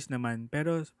 All boys naman.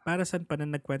 Pero para saan pa na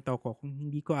nagkwento ko kung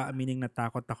hindi ko aamining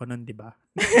natakot ako nun, di ba?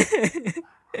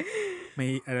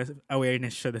 May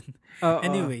awareness siya dun.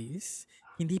 Anyways,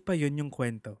 hindi pa yun yung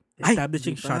kwento.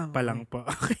 Establishing shot pa lang po.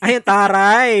 Ay,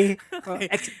 taray! Okay.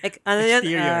 Ano yan?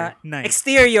 Exterior. Nice.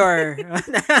 Exterior.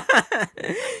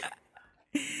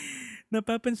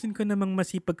 Napapansin ko namang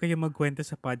masipag kayo magkwento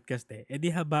sa podcast eh. E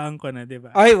di habaan ko na, di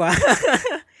ba? Ay, wow.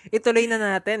 Ituloy na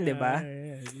natin, di ba?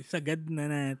 Sagad na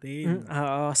natin.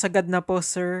 Oo, sagad na po,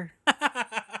 sir.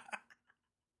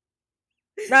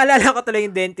 Naalala ko tuloy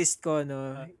yung dentist ko,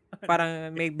 no?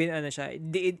 Parang may siya.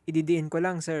 Ididiin ko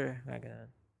lang, sir.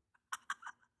 Ganun.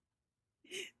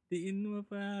 Diin mo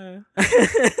pa.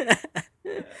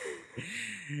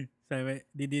 Sabi,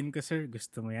 didiin ko, sir.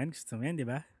 Gusto mo yan, di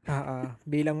ba? Oo.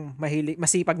 Bilang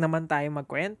masipag naman tayo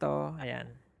magkwento. Ayan.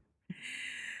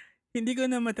 Hindi ko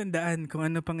na matandaan kung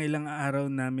ano pang ilang araw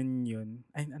namin yun.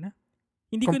 Ay, ano?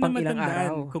 Hindi Kung ko na pang ilang matandaan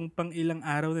araw. kung pang ilang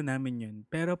araw na namin yun.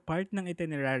 Pero part ng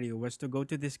itinerary was to go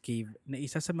to this cave na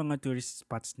isa sa mga tourist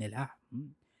spots nila.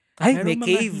 Ay, Merong may mga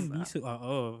cave.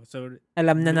 Oo. So,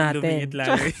 Alam na natin. Lumiit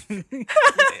lalo.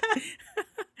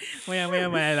 Maya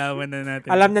malalaman na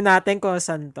natin. Alam na natin kung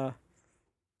saan to.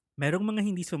 Merong mga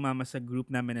hindi sumama sa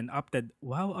group namin and opted.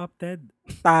 Wow, opted.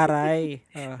 Taray.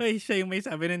 Ay, siya yung may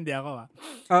sabi nun, di ako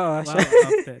Oo. Wow,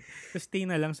 opted. So, stay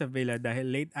na lang sa villa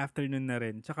dahil late afternoon na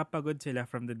rin. Tsaka pagod sila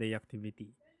from the day activity.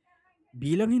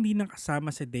 Bilang hindi nakasama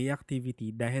sa day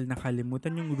activity dahil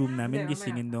nakalimutan yung room namin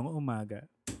gisingin noong umaga.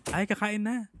 Ay, kakain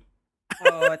na.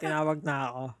 Oo, tinawag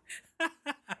na ako.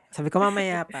 Sabi ko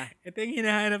mamaya pa. Ito yung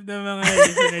hinahanap ng mga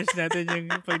listeners natin yung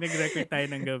pag nag-record tayo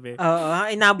ng gabi. Oo,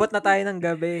 inabot na tayo ng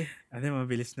gabi. Ano,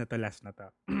 mabilis na to, last na to.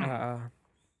 Oo.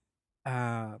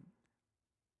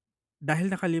 Dahil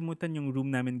nakalimutan yung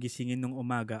room namin gisingin nung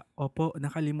umaga, opo,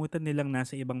 nakalimutan nilang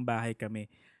nasa ibang bahay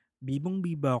kami.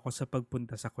 Bibong-biba ako sa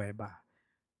pagpunta sa kuweba.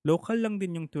 Local lang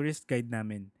din yung tourist guide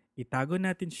namin. Itago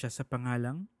natin siya sa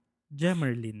pangalang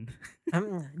Jemerlin.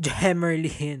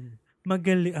 Jemerlin.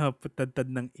 Magaling, putad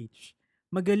ng H.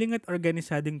 Magaling at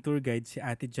organisadong tour guide si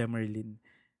Ate Jemerlin.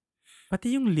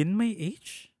 Pati yung Lin may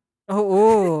H?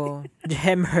 Oo.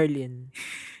 Jemerlin.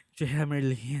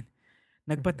 Jemerlin.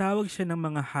 Nagpatawag siya ng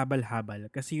mga habal-habal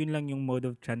kasi yun lang yung mode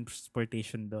of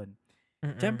transportation doon.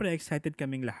 Siyempre, excited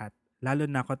kaming lahat. Lalo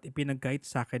na ako't ipinag-guide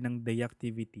sa akin ng day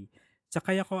activity.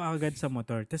 Sakay ako agad sa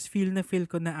motor. Tapos feel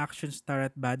ko na action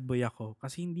star at bad boy ako.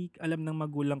 Kasi hindi alam ng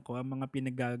magulang ko ang mga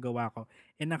pinagagawa ko.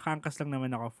 Nakangkas lang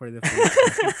naman ako for the first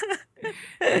time.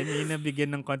 And yun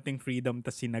nabigyan ng konting freedom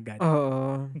tas sinagad.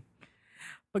 Oo.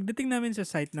 Pagdating namin sa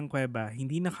site ng kuweba,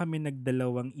 hindi na kami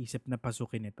nagdalawang isip na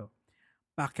pasukin ito.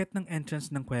 Packet ng entrance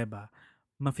ng kuweba,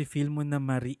 mafe-feel mo na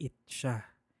mariit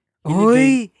siya.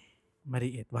 Oy!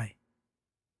 Mariit, why?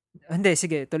 Hindi,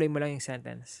 sige, tuloy mo lang yung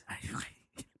sentence. Ay, okay.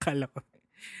 Kala ko.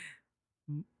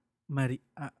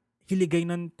 Hiligay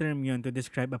ng term yun to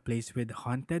describe a place with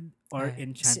haunted or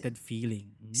enchanted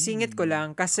feeling. Singit ko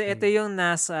lang kasi ito yung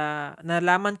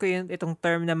nalaman ko itong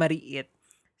term na mariit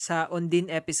sa Undin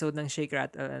episode ng Shake,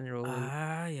 Rattle, and Roll.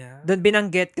 Yeah. Doon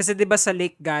binanggit kasi 'di ba sa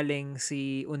lake galing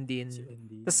si Undin.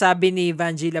 Tapos sabi ni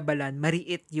Vanjila Balan,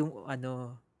 mariit yung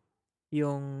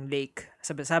yung lake.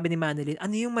 Sabi ni Manilin,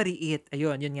 ano yung mariit?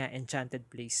 Ayun, yun nga, enchanted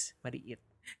place. Mariit.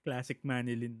 Classic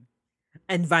Manilin.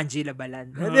 And Vanjila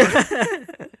Balan.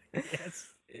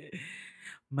 Yes.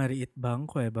 Mariit ba ang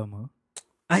kuweba mo?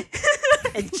 Ay,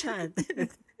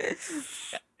 enchanted.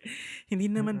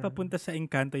 Hindi naman papunta sa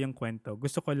engkanto yung kwento.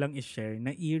 Gusto ko lang i-share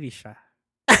na eerie siya.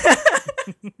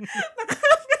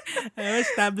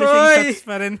 Establishing shots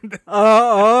pa rin.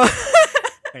 Oo.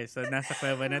 Okay, so nasa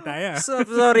kuweba na tayo. So,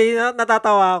 sorry,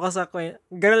 natatawa ako sa kwento.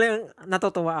 Girl,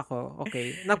 natutuwa ako.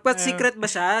 Okay. Nagpa-secret ba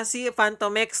siya? Si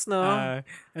Phantom X, no?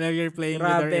 Alam, you're playing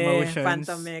Grabe, with our emotions.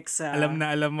 Phantom X.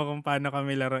 Alam mo kung paano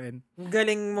kami laruin.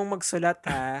 Galing mong magsulat,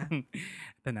 ha?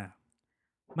 Ito na.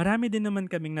 Marami din naman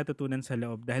kaming natutunan sa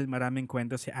loob dahil maraming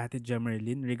kwento si Ate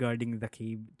Jemerlin regarding the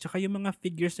cave. Tsaka yung mga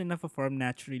figures na na-perform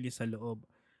naturally sa loob.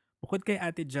 Bukod kay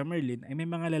Ate Jemerlin ay may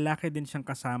mga lalaki din siyang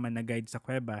kasama na guide sa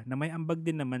kuweba na may ambag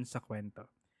din naman sa kwento.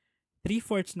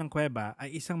 3/4 ng kuweba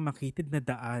ay isang makitid na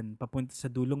daan papunta sa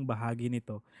dulong bahagi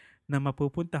nito na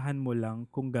mapupuntahan mo lang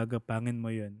kung gagapangin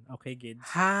mo yun. Okay, kids?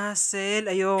 Hassle,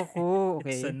 ayoko.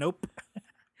 Okay. So, nope.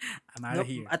 I'm out of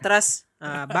here. Atras.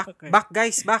 Okay. Back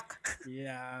guys, back.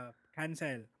 Yeah,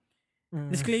 cancel.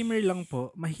 Disclaimer lang po,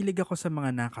 mahilig ako sa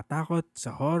mga nakatakot,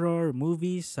 sa horror,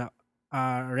 movies, sa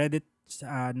Reddit,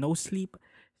 sa No Sleep,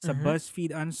 sa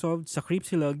BuzzFeed Unsolved, sa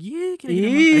Creepsilog.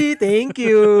 Yay! Thank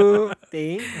you.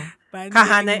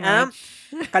 Kahanay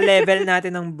ka-level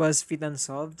natin ng BuzzFeed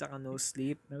Unsolved tsaka No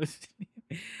Sleep.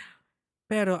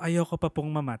 Pero ayoko pa pong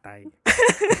mamatay.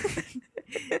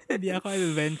 Hindi ako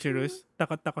adventurous.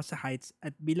 Takot ako sa heights.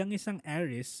 At bilang isang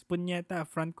Aries, punyeta,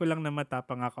 front ko lang na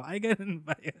matapang ako. Ay, ganun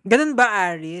ba yun? Ganun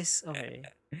ba, Aries? Okay.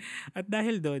 At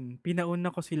dahil doon, pinauna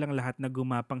ko silang lahat na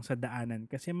gumapang sa daanan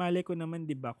kasi malay ko naman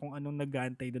 'di ba kung anong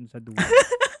nag-aantay doon sa dulo.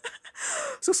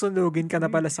 Susunugin ka na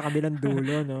pala sa kabilang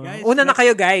dulo, no? Guys, Una na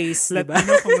kayo, guys, let 'di ba? me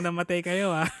know kung namatay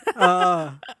kayo Oo.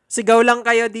 Sigaw lang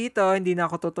kayo dito, hindi na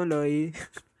ako tutuloy.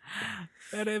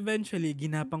 Pero eventually,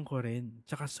 ginapang ko rin.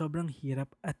 Tsaka sobrang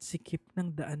hirap at sikip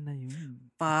ng daan na yun.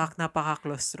 Pak, Ay,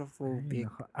 napaka-claustrophobic.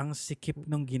 nako, ang sikip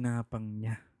ng ginapang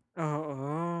niya.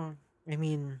 Oo. I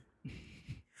mean,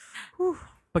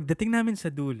 Pagdating namin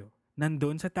sa dulo,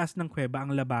 nandoon sa taas ng kuweba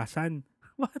ang labasan.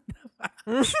 What the fuck?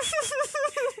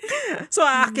 so,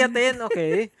 aakyatin,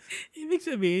 okay? Ibig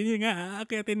sabihin, yun nga,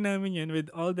 aakyatin namin yun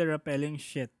with all the rappelling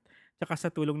shit. Tsaka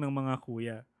sa tulong ng mga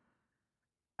kuya.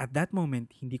 At that moment,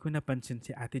 hindi ko napansin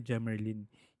si Ate Jemerlyn.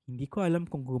 Hindi ko alam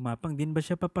kung gumapang din ba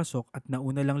siya papasok at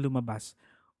nauna lang lumabas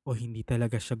o hindi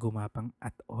talaga siya gumapang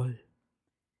at all.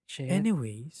 Shit.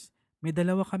 Anyways, may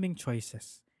dalawa kaming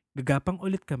choices. Gagapang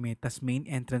ulit kami tas main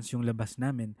entrance yung labas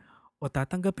namin o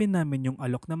tatanggapin namin yung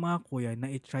alok ng mga kuya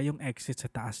na itry yung exit sa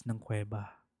taas ng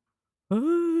kuweba.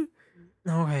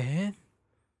 Okay.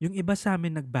 Yung iba sa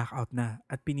amin nag-back out na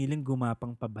at piniling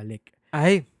gumapang pabalik.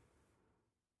 Ay,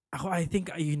 Ako, I think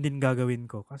ayun din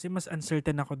gagawin ko kasi mas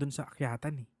uncertain ako dun sa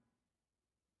akyatan eh.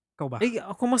 Ikaw ba?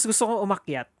 ako mas gusto kong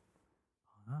umakyat.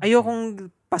 Okay. Ayokong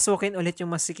pasukin ulit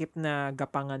yung masikip na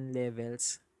gapangan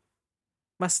levels.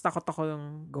 Mas takot ako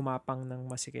yung gumapang ng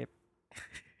masikip.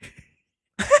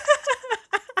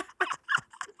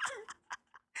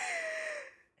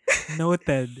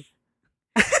 Noted.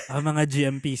 Ang mga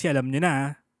GMPC, alam nyo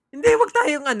na. Hindi, wag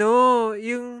tayong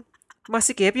yung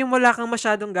masikip, yung wala kang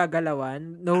masyadong gagalawan,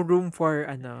 no room for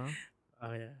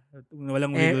Okay.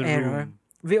 Walang wiggle error. room.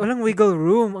 Walang wiggle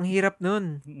room. Ang hirap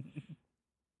nun.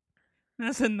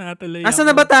 Nasaan na tuloy Asa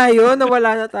na ba tayo?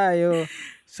 Nawala na tayo.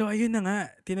 So, ayun na nga.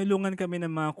 Tinulungan kami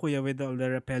ng mga kuya with all the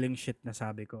rappelling shit na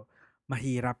sabi ko.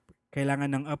 Mahirap.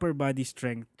 Kailangan ng upper body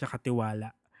strength tsaka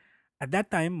tiwala. At that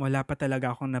time, wala pa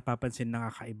talaga akong napapansin na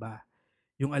kakaiba.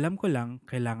 Yung alam ko lang,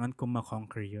 kailangan kong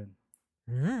makonquer yun.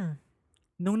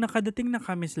 Nung nakadating na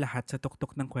kami lahat sa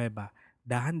tuktok ng kuweba,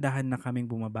 dahan-dahan na kaming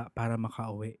bumaba para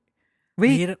makauwi.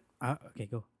 Wait. Okay,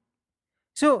 go.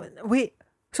 So, wait.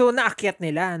 So, naakyat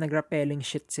nila. Nag-rappelling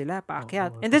shit sila.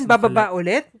 Paakyat. Oo, And then, tas bababa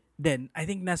ulit? Then, I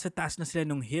think nasa taas na sila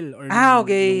nung hill or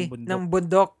Okay. nung bundok. Ng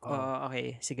bundok. Oo. Okay.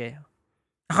 Sige.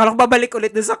 Akala ko babalik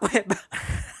ulit dun sa kuweba.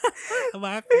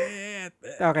 Bakit?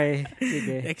 Okay.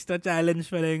 Sige. Extra challenge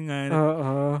pala yung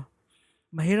Oo.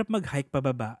 Mahirap mag-hike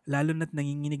pababa, lalo na't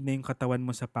nanginginig na yung katawan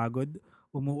mo sa pagod,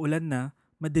 umuulan na,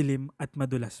 madilim at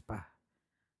madulas pa.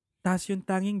 Tas yung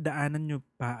tanging daanan nyo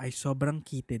pa ay sobrang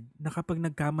kitid na kapag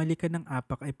nagkamali ka ng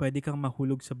apak ay pwede kang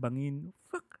mahulog sa bangin.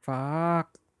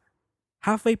 Fuck.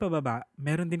 Halfway pababa,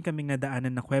 meron din kaming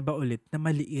nadaanan na kuweba ulit na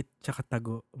maliit tsaka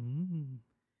tago.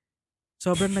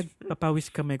 Sobrang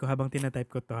nagpapawis kamay ko habang tinatype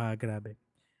ko to grabe.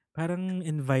 Parang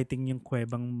inviting yung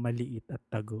kuwebang maliit at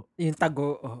tago. Yung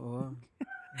tago, oo.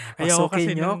 Ayoko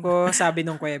kasi Pasukin nyo ko, sabi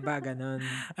nung kuweba, ganun.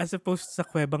 As opposed sa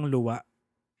kuwebang luwa.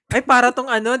 Ay, para tong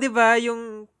di ba,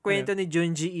 yung kwento ni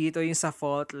Junji Ito, yung sa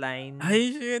fault line.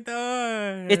 Ay, shit,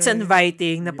 It's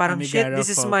inviting na parang, shit, Amigara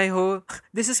this is fault. my hole.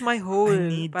 This is my hole. I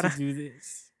need to do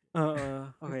this.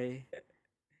 Oo, okay.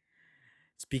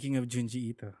 Speaking of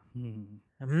Junji Ito.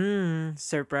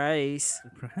 Surprise.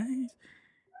 Surprise.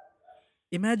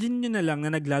 Imagine nyo na lang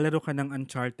na naglalaro ka ng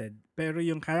Uncharted, pero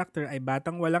yung character ay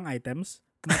batang walang items,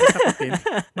 matatakotin,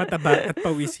 mataba at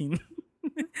pawisin.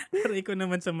 Aray ko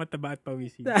naman sa mataba at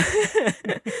pawisin.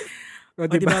 O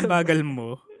diba ang bagal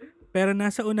mo? Pero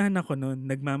nasa unahan ako noon,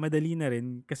 nagmamadali na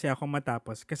rin kasi ako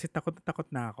matapos kasi takot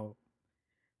na ako.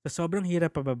 Sa sobrang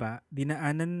hirap pababa,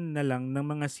 dinaanan na lang ng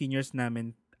mga seniors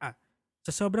namin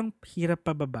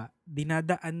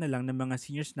dinadaan na lang ng mga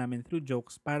seniors namin through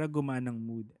jokes para gumaan ang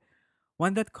mood.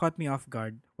 One that caught me off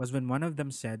guard was when one of them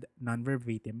said,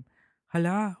 non-verbatim,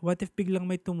 "Hala, what if biglang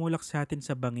may tumulak sa atin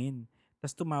sa bangin?"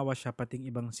 Tas tumawa siya pating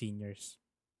ibang seniors.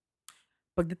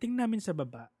 Pagdating namin sa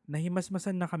baba,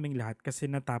 nahimasmasan na kaming lahat kasi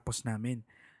natapos namin.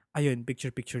 Ayun,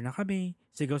 picture-picture na kami,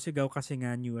 sigaw-sigaw kasi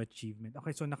nga new achievement.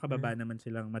 Okay, so nakababa naman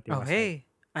silang matiwasan. Okay.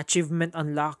 Achievement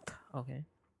unlocked. Okay.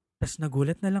 Tas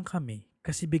nagulat na lang kami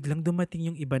kasi biglang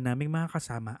dumating yung iba naming mga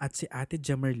kasama at si Ate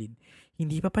Jemerlyn.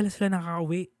 Hindi pa pala sila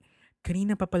nakakauwi.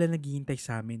 Kanina pa pala naghihintay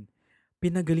sa amin.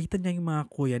 Pinagalitan niya yung mga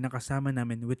kuya na kasama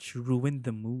namin which ruined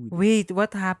the mood. Wait,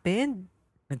 what happened?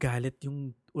 Nagalit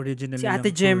yung original Si nilang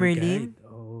Ate tour Jemerlyn? guide.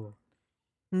 Oo.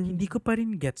 Hindi ko pa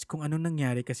rin gets kung anong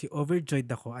nangyari kasi overjoyed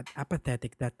ako at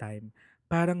apathetic that time.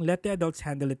 Parang let the adults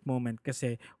handle it moment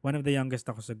kasi one of the youngest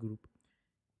ako sa group.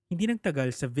 Hindi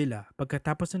nagtagal sa villa,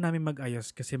 pagkatapos na namin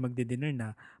mag-ayos kasi magdi-dinner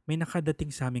na, may nakadating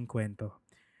sa aming kwento.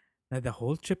 na the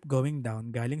whole trip going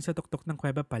down galing sa tuktok ng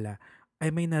kuweba pala ay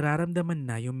may nararamdaman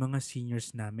na yung mga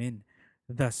seniors namin.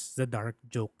 Thus, the dark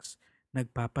jokes.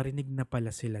 Nagpaparinig na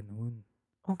pala sila noon.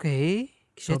 Okay.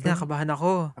 Shit, nakabahan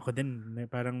ako. Ako din,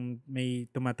 parang may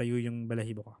tumatayo yung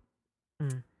balahibo ko.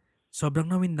 Mm. Sobrang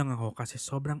nawindang ako kasi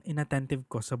sobrang inattentive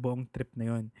ko sa buong trip na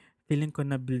yon. Feeling ko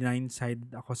na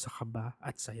blindsided ako sa kaba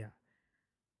at saya.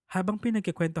 Habang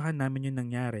pinagkikwentuhan namin yung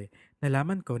nangyari,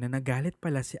 nalaman ko na nagalit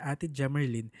pala si Ate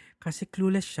Jemerlyn kasi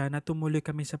clueless siya na tumuloy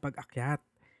kami sa pag-akyat.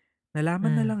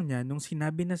 Nalaman na lang niya nung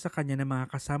sinabi na sa kanya na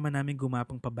mga kasama namin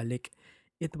gumapang pabalik.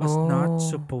 It was not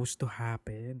supposed to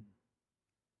happen.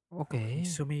 Okay.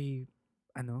 So may,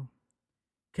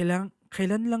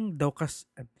 kailan lang daw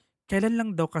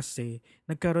kasi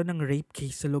nagkaroon ng rape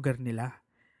case sa lugar nila?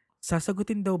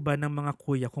 Sasagutin daw ba ng mga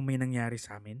kuya kung may nangyari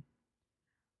sa amin?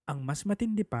 Ang mas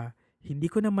matindi pa,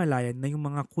 hindi ko na malayan na yung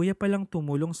mga kuya palang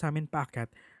tumulong sa amin paakyat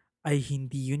ay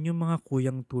hindi yun yung mga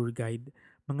kuyang tour guide.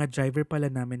 Mga driver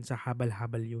pala namin sa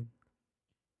habal-habal yun.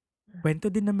 Kwento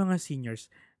din ng mga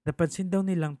seniors, napansin daw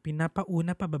nilang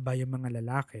pinapauna pababa yung mga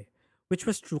lalaki. Which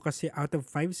was true kasi out of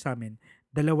 5 sa amin,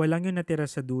 2 lang yung natira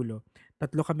sa dulo,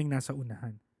 3 kaming nasa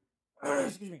unahan.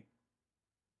 Excuse me.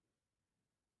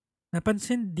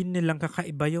 Napansin din nilang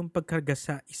kakaiba yung pagkarga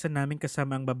sa isa naming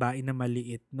kasama ang babae na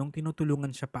maliit nung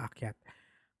tinutulungan siya paakyat.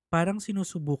 Parang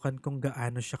sinusubukan kung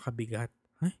gaano siya kabigat.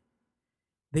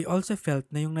 They also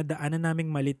felt na yung nadaanan naming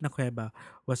maliit na kuweba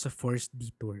was a forced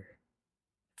detour.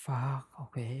 Fuck,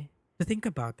 okay. To think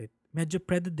about it, medyo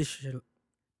prejudicial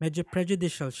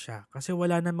siya kasi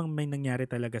wala namang may nangyari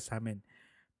talaga sa amin.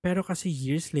 Pero kasi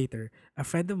years later, a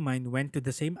friend of mine went to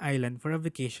the same island for a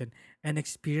vacation and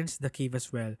experienced the cave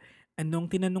as well. And nung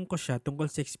tinanong ko siya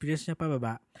tungkol sa experience niya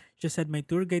pababa, she said may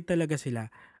tour guide talaga sila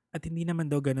at hindi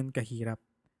naman daw ganun kahirap.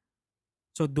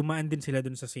 So dumaan din sila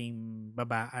dun sa same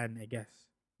babaan, I guess.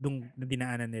 Dung na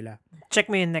dinaanan nila. Check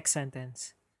mo yung next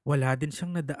sentence. Wala din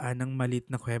siyang nadaan ng maliit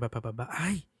na kuweba pababa.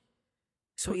 Ay!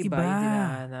 So iba. Yung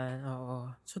dinaanan,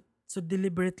 oo. So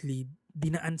deliberately,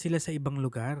 dinaan sila sa ibang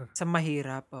lugar. Sa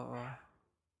mahirap, oo.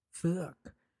 Fuck.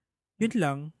 Yun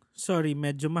lang. Sorry,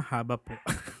 medyo mahaba po.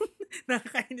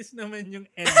 Nakakainis naman yung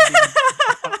ending.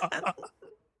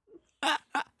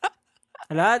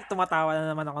 Hala, tumatawa na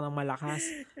naman ako ng malakas.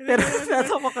 Pero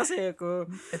natawa kasi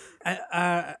ako.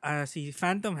 Si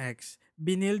Phantom Hex,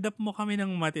 binild up mo kami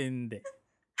ng matindi.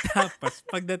 Tapos,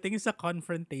 pagdating sa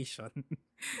confrontation,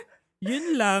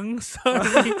 yun lang.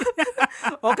 Sorry.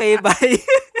 Okay, bye.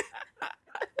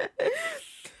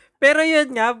 Pero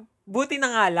yun nga, buti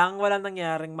na nga lang, walang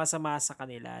nangyaring masama sa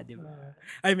kanila, di ba?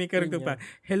 Ay, may karugtong pa.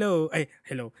 Hello.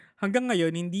 Hanggang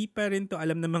ngayon, hindi pa rin to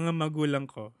alam ng mga magulang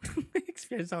ko.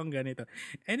 Experience akong ganito.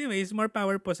 Anyways, more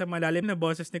power po sa malalim na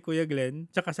boses ni Kuya Glenn,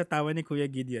 tsaka sa tawa ni Kuya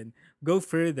Gideon. Go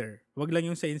further. Wag lang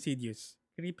yung sa Insidious.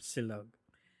 Creep silog.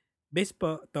 Based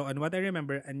po to on what I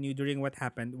remember and knew during what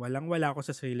happened, walang-wala ako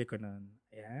sa sarili ko noon.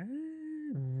 Ayan.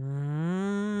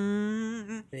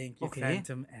 Thank you, okay.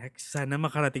 Phantom X. Sana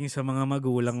makarating sa mga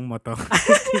magulang mo to.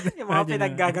 Yung mga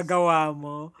pinaggagawa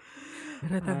mo.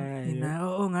 Pero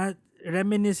oo nga,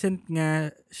 reminiscent nga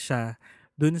siya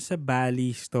dun sa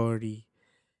Bali story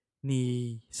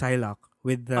ni Psylocke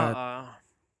with the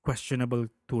questionable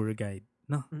tour guide,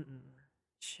 no?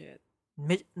 Shit.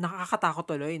 Nakakatakot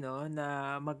tuloy, no?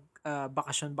 Na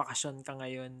bakasyon-bakasyon ka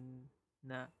ngayon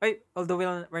na, although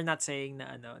we're not saying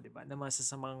na di ba, na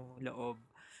masasamang loob.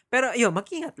 Pero yun,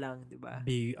 mag-ingat lang, di ba?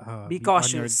 Be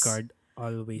cautious. On your guard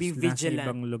always. Be vigilant. Nasa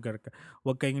ibang lugar ka.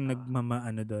 Huwag kayong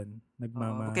doon.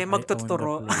 Huwag kayong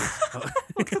magtuturo.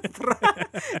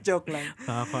 Joke lang.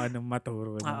 Baka anong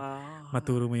maturo.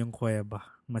 Maturo mo yung kuweba.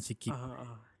 Masikip.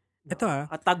 Ito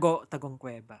Tagong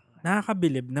kuweba.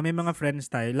 Nakakabilib na may mga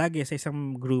friends tayo. Lagi sa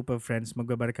isang group of friends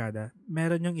magbabarkada,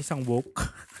 meron yung isang woke,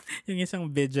 yung isang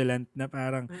vigilant na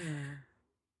parang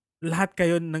lahat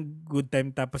kayo ng good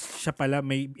time tapos siya pala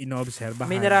may inoobserbahan.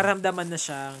 May nararamdaman na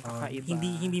siyang kakaiba.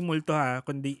 Hindi multo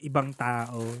kundi ibang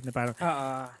tao na parang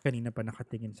kanina pa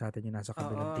nakatingin sa atin yung nasa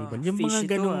kabilang table. Yung mga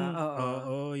ganun.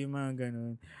 Yung mga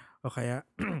ganun. O kaya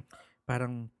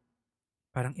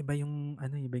parang iba yung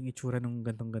iba yung itsura ng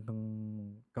gantong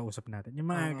kausap natin. Yung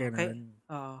mga ganun.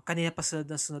 Kanina pa sunod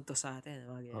to sa atin.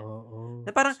 Oo. Na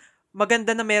parang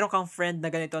maganda na meron kang friend na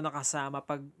ganito nakasama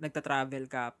pag nagta-travel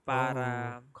ka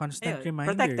para constant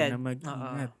reminder protected. Na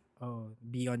mag-ingat.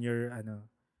 Be on your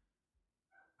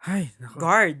Ay, nako.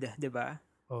 Guard, 'di ba?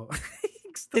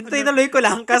 Tinuloy ko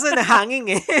lang kasi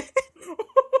nahanging eh.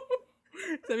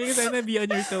 Sabi ko tayo na be on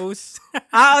your toes.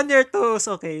 On your toes,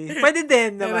 okay. Pwede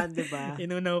din naman, 'di ba?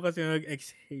 Inuna ko kasi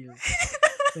mag-exhale.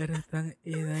 Pero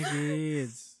ina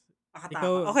kids.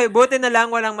 Okay, buti na lang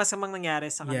walang masamang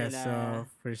nangyari sa kanila. Yes,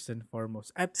 first and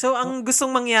foremost. So, ang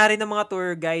gustong mangyari ng mga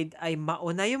tour guide ay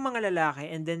mauna yung mga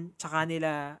lalaki and then tsaka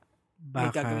nila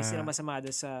may gagawin sila masama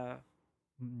doon sa...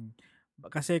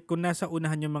 Kasi kung nasa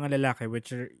unahan yung mga lalaki, which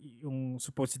are yung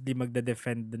supposedly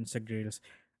magda-defend dun sa girls,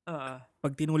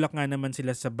 pag tinulak nga naman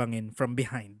sila sa bangin from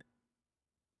behind,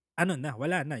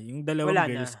 wala na. Yung dalawang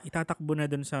girls, itatakbo na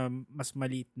dun sa mas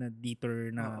maliit na detour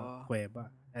na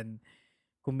kuweba. And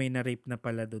kung may na-rape na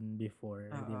pala dun before,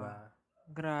 di ba?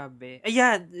 Grabe.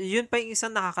 Ayan, yun pa yung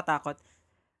isang nakakatakot.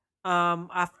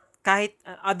 Kahit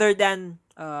other than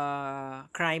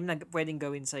crime na pwedeng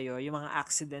gawin sa'yo, yung mga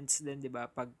accidents din, di ba?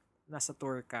 Pag nasa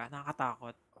tour ka,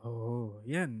 nakakatakot.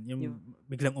 Yan. Yung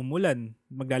biglang umulan,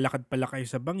 maglalakad pala kayo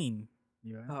sa bangin.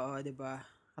 Di ba? Oo, di ba?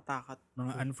 Katakot.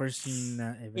 Mga unforeseen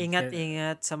na events.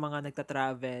 Ingat sa mga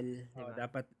nagta-travel. Diba?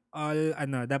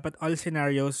 Dapat all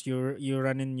scenarios you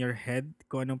run in your head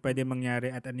kung anong pwede mangyari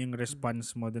at ano yung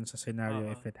response mo dun sa scenario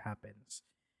if it happens.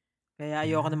 Kaya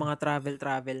ayoko ng mga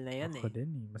travel na yan Ako din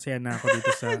eh. Masaya na ako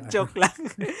dito sa... Joke lang.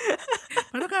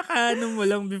 Parang kakaano mo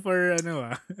lang before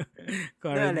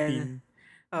quarantine.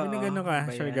 Gano'n ka,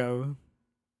 Siargao.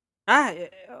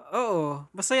 Oo.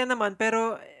 Masaya naman,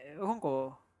 pero ewan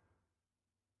ko.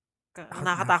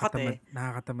 Nakakatakot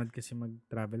Nakakatamad kasi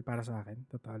mag-travel para sa akin.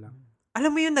 Totoo lang.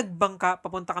 Alam mo yung nagbangka,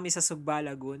 papunta kami sa Sugba,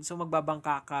 Lagoon. So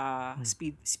magbabangka ka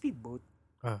speedboat.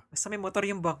 Basta may motor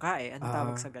yung bangka eh. Ano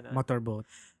tawag sa ganun? Motorboat.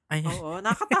 Oo,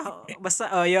 nakakatakot.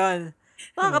 Basta, yun.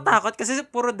 Nakakatakot kasi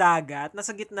puro dagat.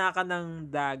 Nasa gitna ka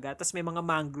ng dagat. Tapos may mga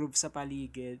mangrove sa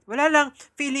paligid. Wala lang.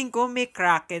 Feeling ko may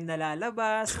kraken na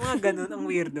lalabas. Mga ganun ang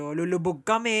weirdo. Lulubog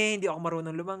kami. Hindi ako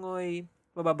marunong lumangoy.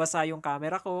 Mababasa yung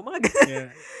camera ko. Mga ganun. Yeah.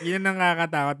 Yun ang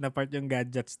nakakatakot na part yung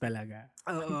gadgets talaga.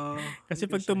 Oo. Kasi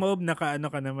pag tumaob,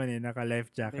 naka-ano ka naman naka-life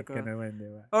jacket ka naman, di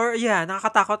ba? Or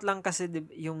nakakatakot lang kasi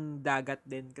yung dagat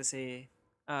din kasi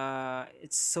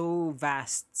it's so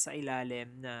vast sa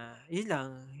ilalim na yun lang,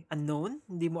 unknown.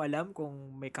 Hindi mo alam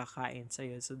kung may kakain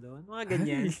sa'yo sa doon. Mga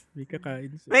ganyan. May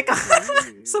kakain sa'yo. May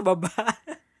kakain sa baba.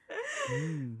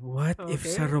 What if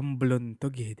sa Romblon to,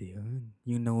 Gideon?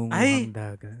 Yung nangunguhang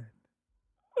dagat.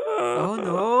 Oh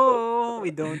no,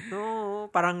 we don't know.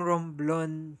 Parang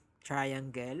Romblon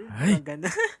triangle.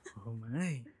 Oh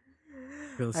my.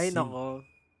 Nako.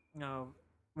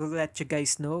 We'll let you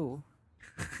guys know.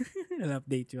 I'll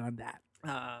update you on that.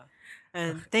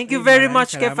 And thank you very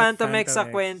much kay Phantom X sa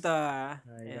kwenta.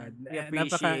 We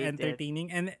appreciate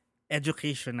napaka-entertaining and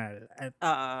educational. At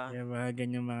yung mga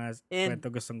ganyang mga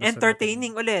kwento gustong-gusto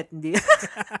entertaining natin. Ulit. Hindi.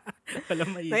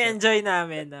 Na-enjoy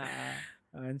namin.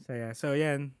 Ang saya. So,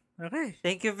 yan. Okay.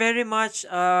 Thank you very much.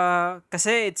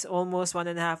 Kasi it's almost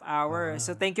 1.5 hours.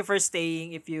 So, thank you for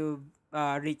staying if you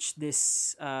reached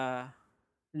this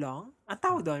long. Ang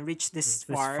tawag doon, reach this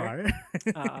far.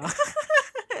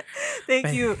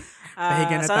 Thank you.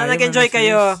 Sana nag-enjoy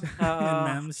kayo.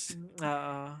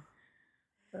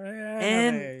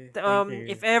 And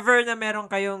if ever na meron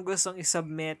kayong gustong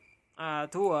isubmit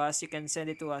to us, you can send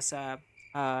it to us sa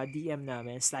DM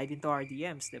namin. Slide into our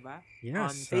DMs, diba? Yes.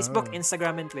 On Facebook,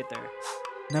 Instagram, and Twitter.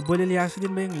 Nabulilyaso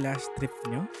din ba yung last trip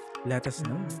nyo? Let us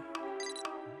know.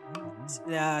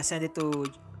 Send it to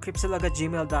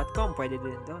cripsalaga@gmail.com. Pwede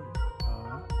din doon.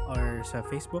 Or sa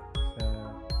Facebook, sa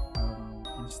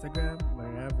Instagram,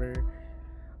 wherever.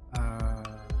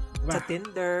 Sa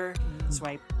Tinder,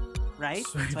 swipe right?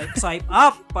 Swipe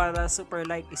up para super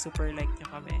like nyo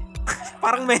kami.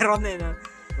 Parang meron no?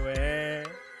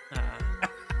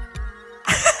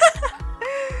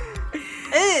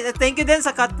 Thank you din sa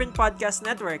Cutprint Podcast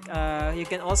Network. You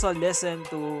can also listen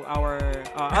to our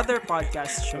other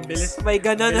podcast shows. May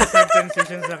ganun. Bilis ang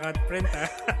transition sa Cutprint,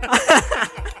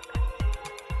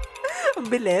 Ang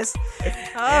bilis.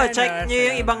 Check nyo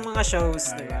yung ibang mga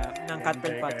shows diba, ng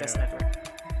Cutprint Podcast Network.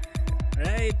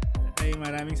 Alright. Okay,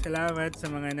 maraming salamat sa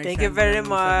mga next. Thank you very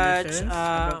much.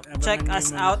 Check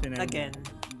us out again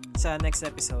sa next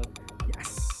episode.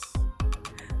 Yes.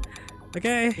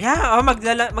 Okay. Yeah,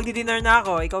 magdi-dinner na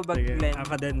ako. Ikaw ba, Glenn?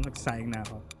 Ako din, magsasayang na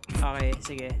ako. Okay,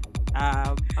 sige.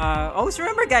 Always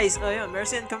remember, guys,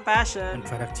 mercy and compassion. And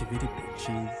productivity,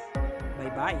 bitches.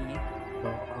 Bye-bye.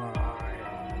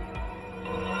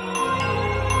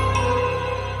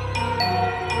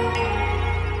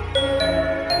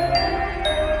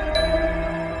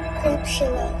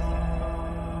 Cripsula.